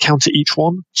things to counter each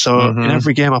one. So in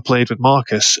every game I played with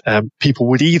Marcus, people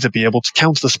would either be able to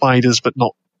counter the spiders but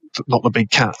not the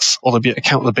big cats, or they'd be able to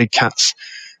counter the big cats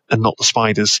and not the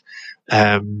spiders.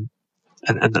 So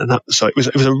it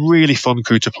was a really fun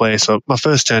crew to play. So my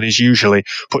first turn is usually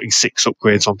putting 6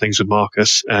 upgrades on things with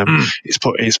Marcus. It's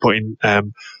putting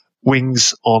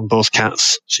wings on both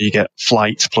cats, so you get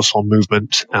flight +1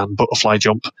 movement and butterfly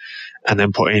jump, and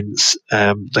then putting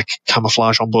the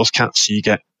camouflage on both cats, so you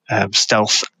get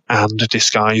stealth and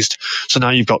disguised. So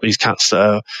now you've got these cats that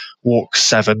are walk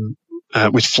 7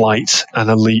 with flight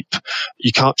and a leap.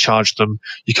 You can't charge them.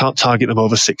 You can't target them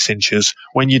over 6 inches.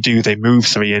 When you do, they move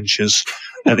 3 inches.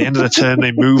 At the end of the turn,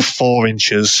 they move 4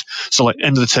 inches. So like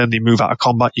end of the turn, they move out of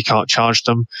combat. You can't charge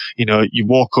them. You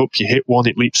walk up, you hit one,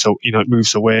 it leaps, so, it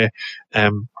moves away.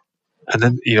 And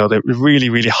then, they're really,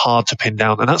 really hard to pin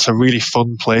down. And that's a really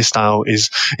fun play style, is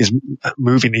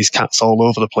moving these cats all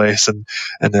over the place and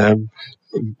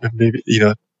maybe,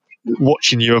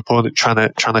 watching your opponent trying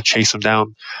to chase them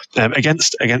down.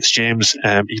 Against James,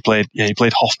 he played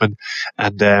Hoffman,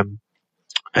 and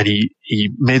he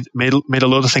made a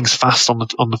load of things fast on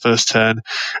the first turn,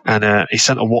 and he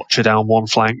sent a Watcher down one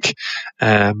flank,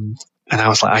 and I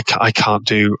was like, I can't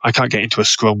get into a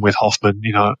scrum with Hoffman.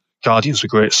 Guardians with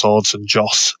great swords, and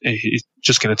Joss, he's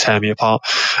just going to tear me apart.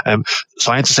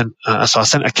 So I had to send, I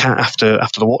sent a cat after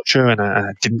the Watcher, and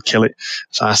I didn't kill it.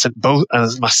 So I sent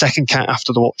my second cat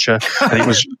after the Watcher, and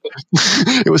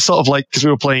it was sort of like, because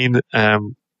we were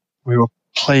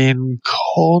playing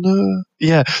corner.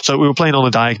 Yeah. So we were playing on a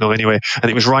diagonal anyway,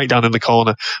 and it was right down in the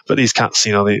corner. But these cats,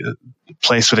 they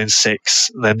place within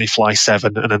 6, then they fly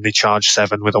 7, and then they charge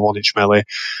 7 with a 1-inch melee.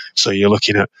 So you're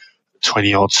looking at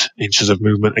 20 odd inches of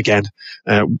movement again,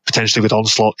 potentially with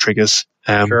onslaught triggers.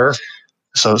 Sure.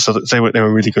 So they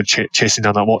were really good chasing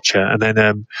down that Watcher, and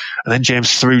then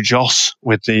James threw Joss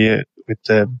with the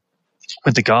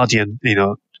Guardian.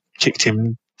 Kicked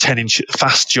him 10 inches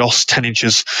fast. Joss 10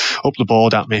 inches up the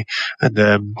board at me,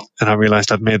 and I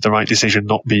realised I'd made the right decision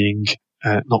not being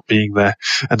there.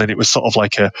 And then it was sort of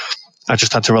like I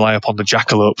just had to rely upon the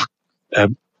Jackalope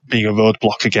being a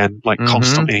roadblock again, like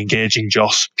constantly engaging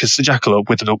Joss, because the Jackalope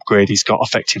with an upgrade, he's got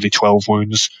effectively 12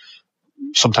 wounds,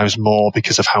 sometimes more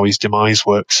because of how his demise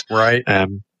works. Right.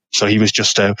 So he was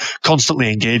just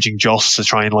constantly engaging Joss to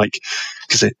try and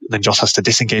because then Joss has to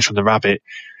disengage from the rabbit,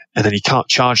 and then he can't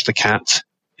charge the cat,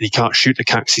 and he can't shoot the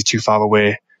cat because he's too far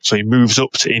away. So he moves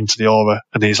up into the aura,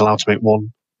 and then he's allowed to make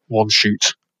one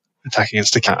shoot attacking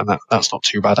against the cat, and that's not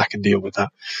too bad. I can deal with that.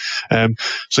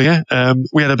 We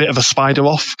had a bit of a spider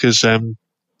off because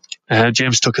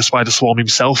James took a spider swarm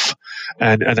himself,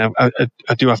 and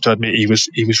I do have to admit he was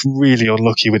really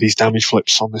unlucky with his damage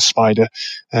flips on this spider.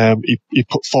 He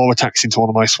put 4 attacks into one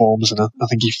of my swarms, and I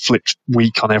think he flipped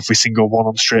weak on every single one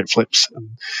on straight flips, and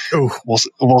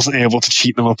wasn't able to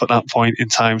cheat them up at that point in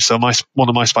time. So one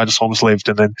of my spider swarms lived,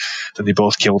 and then they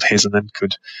both killed his, and then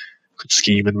could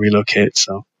scheme and relocate.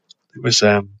 So it was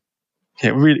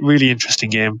really, really interesting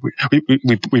game.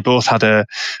 We both had a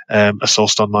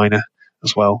Soulstone Miner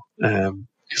as well,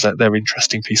 because they're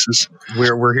interesting pieces.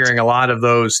 We're hearing a lot of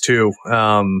those too.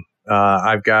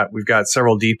 We've got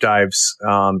several deep dives,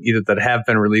 either that have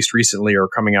been released recently or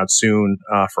coming out soon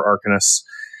for Arcanus.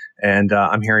 And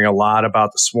I'm hearing a lot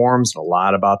about the swarms and a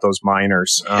lot about those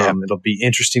miners. It'll be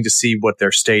interesting to see what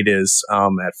their state is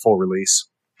at full release.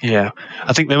 Yeah,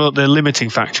 I think they're limiting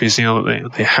factories. They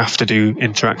have to do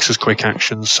interacts as quick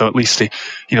actions, so at least they're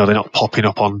not popping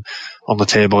up on the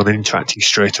table and then interacting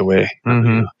straight away.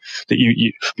 Mm-hmm. That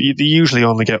they usually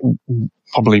only get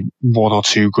probably 1 or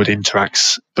 2 good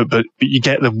interacts, but you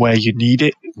get them where you need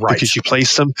it, right, because you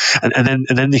place them, and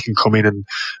then they can come in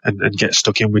and get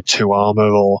stuck in with 2 armor,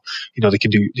 or they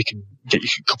can get you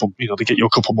a couple, they get you a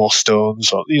couple more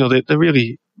stones, or they're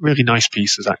really, really nice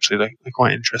pieces. Actually, they're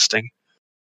quite interesting.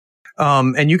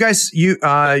 And you guys, you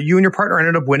and your partner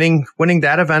ended up winning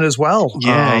that event as well.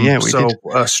 Yeah, we did.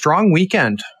 A strong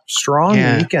weekend.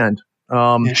 Weekend.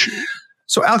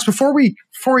 So Alex, before we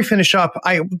finish up,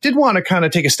 I did want to kind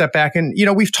of take a step back, and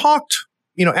we've talked,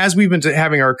 as we've been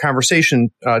having our conversation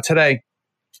today,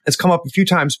 it's come up a few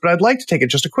times, but I'd like to take it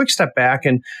just a quick step back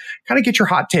and kind of get your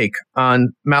hot take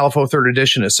on Malifaux 3rd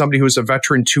Edition as somebody who's a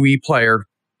veteran 2E player.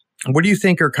 What do you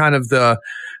think are kind of the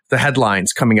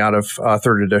headlines coming out of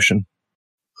 3rd Edition?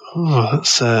 Oh,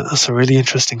 that's a really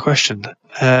interesting question.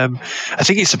 I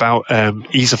think it's about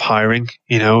ease of hiring.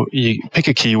 You pick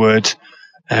a keyword,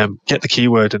 get the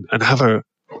keyword, and have a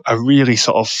really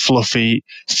sort of fluffy,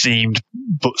 themed,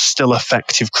 but still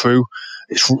effective crew.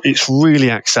 It's really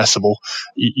accessible.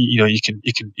 You can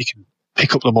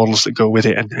pick up the models that go with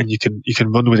it, and you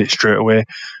can run with it straight away.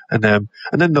 And then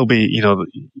there'll be,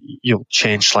 you'll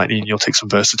change slightly and you'll take some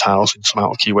versatiles and some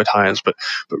out of keyword hires. But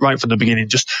right from the beginning,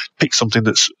 just pick something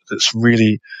that's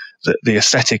really the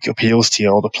aesthetic appeals to you,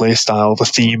 or the play style, the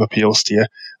theme appeals to you,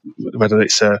 whether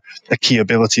it's a key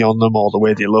ability on them or the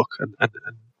way they look, and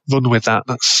run with that.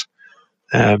 That's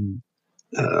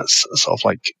sort of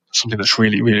like something that's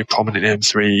really, really prominent in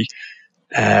M3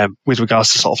 with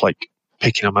regards to sort of like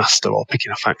picking a master or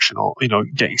picking a faction or,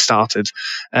 getting started.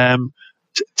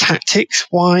 Tactics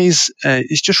wise,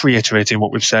 it's just reiterating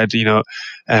what we've said,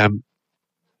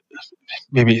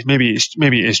 maybe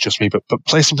it is just me, but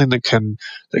play something that can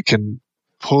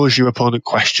pose your opponent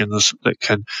questions, that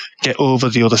can get over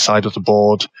the other side of the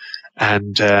board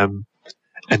and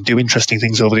do interesting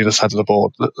things over the other side of the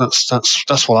board.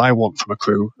 That's what I want from a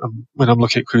crew. When I'm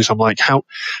looking at crews, I'm like, how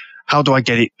do I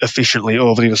get it efficiently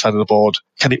over the other side of the board?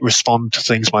 Can it respond to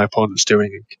things my opponent's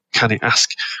doing? Can it ask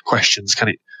questions? Can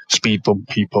it speed bump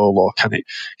people, or can it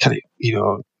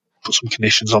put some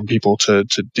conditions on people to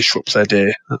disrupt their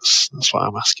day? That's what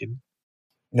I'm asking.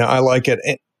 No, I like it.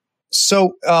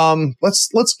 So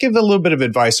let's give a little bit of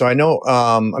advice. So I know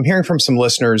I'm hearing from some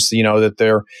listeners,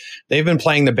 that they've been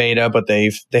playing the beta, but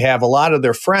they have a lot of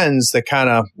their friends that kind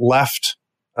of left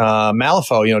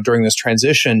Malifaux, during this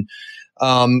transition.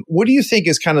 What do you think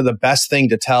is kind of the best thing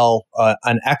to tell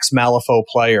an ex-Malifaux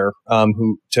player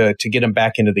who to get him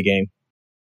back into the game?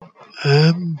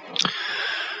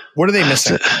 What are they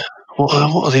missing?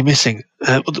 What are they missing?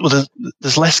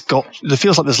 There's less there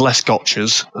feels like there's less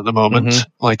gotchas at the moment,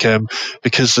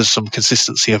 because there's some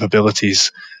consistency of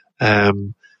abilities,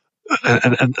 and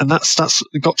that's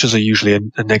gotchas are usually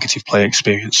a negative play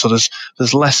experience. So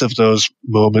there's less of those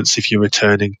moments if you're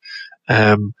returning,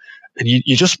 and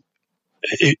you just,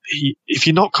 if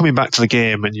you're not coming back to the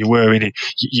game and you were in it,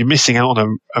 you're missing out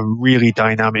on a really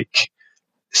dynamic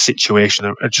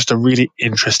situation, just a really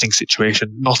interesting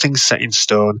situation. Nothing's set in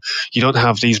stone. You don't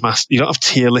have you don't have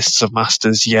tier lists of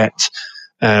masters yet.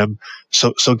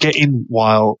 So get in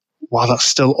while that's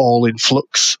still all in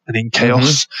flux and in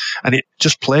chaos, and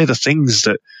just play the things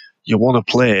that you want to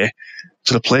play,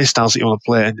 to the play styles that you want to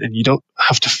play, and you don't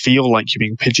have to feel like you're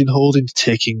being pigeonholed into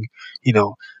taking,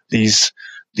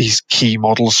 these key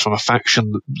models from a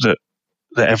faction that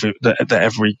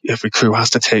every crew has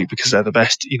to take because they're the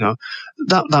best.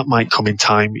 That might come in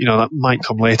time. That might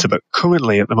come later. But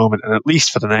currently, at the moment, and at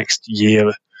least for the next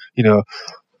year,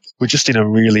 we're just in a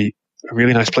really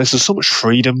nice place. There's so much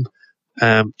freedom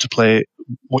to play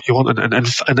what you want,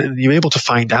 and you're able to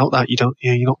find out that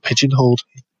you're not pigeonholed.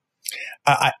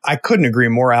 I couldn't agree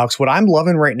more, Alex. What I'm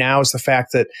loving right now is the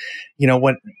fact that,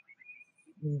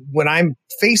 when I'm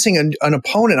facing an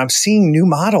opponent, I'm seeing new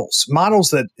models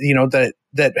that,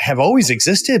 that have always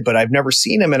existed, but I've never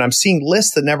seen them. And I'm seeing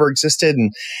lists that never existed.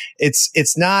 And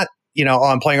it's not,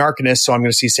 I'm playing Arcanist, so I'm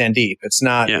going to see Sandeep. It's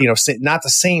not, not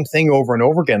the same thing over and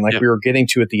over again, like we were getting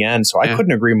to at the end. So I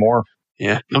couldn't agree more.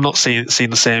 Yeah, I'm not seeing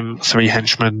the same 3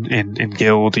 henchmen in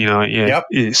Guild. Yep.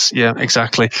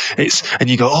 Exactly. And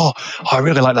you go, oh, I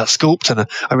really like that sculpt, and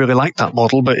I really like that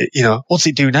model, but what's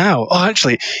it do now? Oh,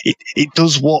 actually, it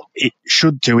does what it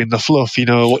should do in the fluff.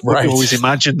 What you always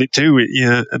imagined it to.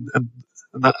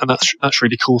 And that's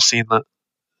really cool seeing that.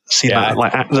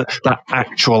 That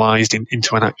actualized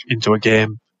into a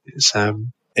game. It's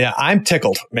Yeah, I'm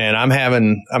tickled, man. I'm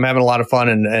having a lot of fun,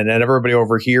 and everybody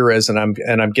over here is, and I'm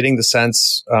getting the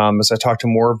sense as I talk to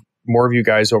more of you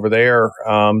guys over there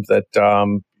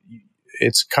that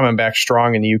it's coming back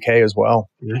strong in the UK as well.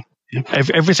 Yeah.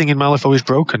 Everything in Malifaux is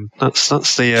broken. That's one of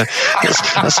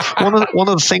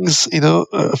the things,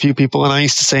 a few people and I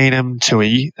used to say in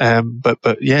M2E,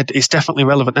 but yeah, it's definitely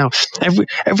relevant now.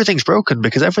 Everything's broken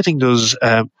because everything does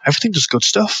good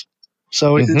stuff.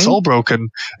 So it's all broken.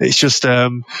 It's just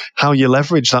how you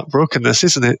leverage that brokenness,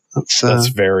 isn't it? That's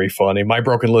very funny. My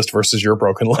broken list versus your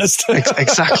broken list.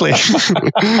 Exactly. It's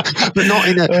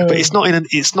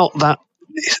not that.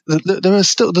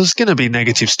 There's going to be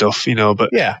negative stuff, but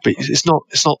it's not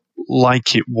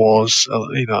like it was.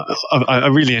 I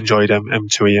really enjoyed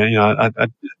M2E. I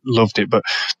loved it, but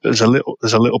there's a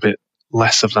little bit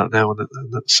less of that now, and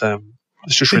that's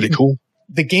it's just really cool.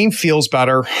 The game feels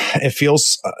better. It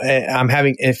feels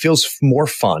it feels more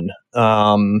fun.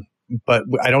 But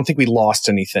I don't think we lost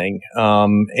anything.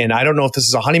 And I don't know if this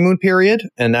is a honeymoon period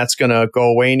and that's going to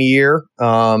go away in a year.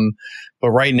 But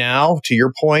right now, to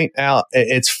your point, Al,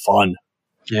 it's fun.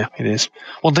 Yeah, it is.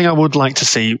 One thing I would like to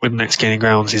see with next Gaining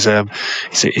Grounds is a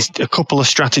couple of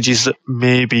strategies that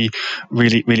maybe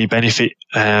really, really benefit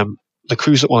the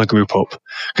crews that want to group up,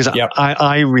 because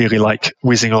I really like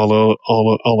whizzing all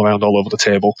around all over the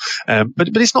table, but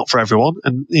it's not for everyone,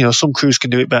 and some crews can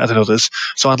do it better than others.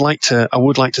 So I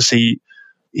would like to see,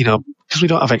 because we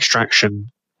don't have extraction,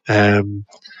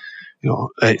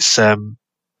 it's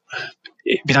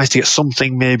it'd be nice to get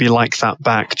something maybe like that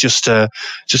back, just to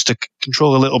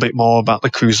control a little bit more about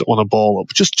the crews that want to ball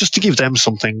up, just to give them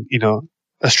something,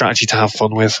 a strategy to have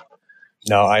fun with.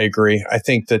 No, I agree. I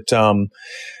think that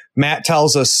Matt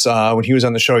tells us when he was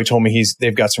on the show, he told me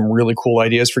they've got some really cool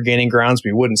ideas for Gaining Grounds, but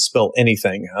he wouldn't spill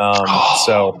anything.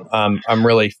 So I'm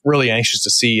really, really anxious to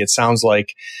see. It sounds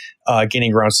like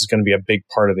Gaining Grounds is going to be a big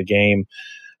part of the game.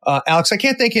 Alex, I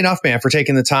can't thank you enough, man, for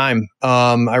taking the time.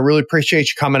 I really appreciate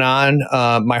you coming on.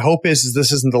 My hope is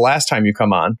this isn't the last time you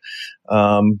come on.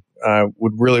 I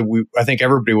think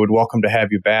everybody would welcome to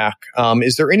have you back.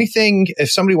 Is there anything,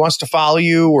 if somebody wants to follow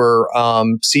you or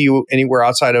see you anywhere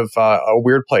outside of a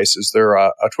weird place, is there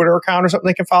a Twitter account or something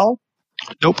they can follow?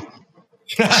 Nope.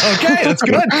 Okay, that's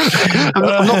good.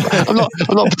 I'm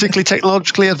not particularly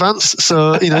technologically advanced,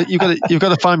 so you've got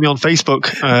to find me on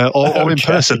Facebook or in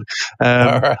person.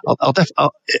 Right. I'll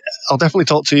definitely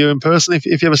talk to you in person if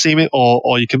you ever see me,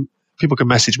 or people can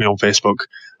message me on Facebook,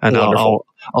 and I'll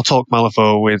talk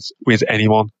Malifaux with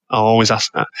anyone. I'll always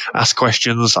ask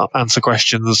questions, I'll answer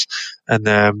questions, and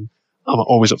I'm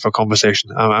always up for a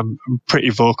conversation. I'm pretty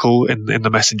vocal in the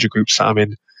messenger groups that I'm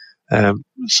in.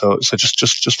 So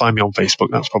just find me on Facebook.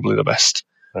 That's probably the best.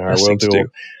 All right, we'll do.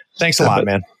 Thanks a lot,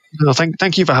 man. No,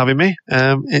 thank you for having me.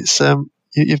 It's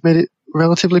you've made it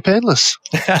relatively painless.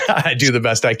 I do the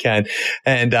best I can,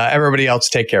 and everybody else,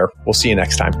 take care. We'll see you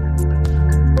next time.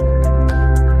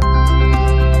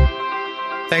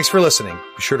 Thanks for listening.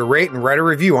 Be sure to rate and write a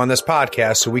review on this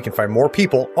podcast so we can find more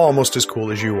people almost as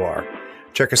cool as you are.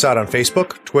 Check us out on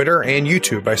Facebook, Twitter, and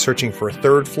YouTube by searching for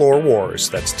Third Floor Wars.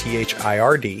 That's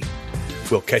THIRD.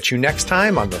 We'll catch you next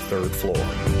time on the Third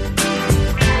Floor.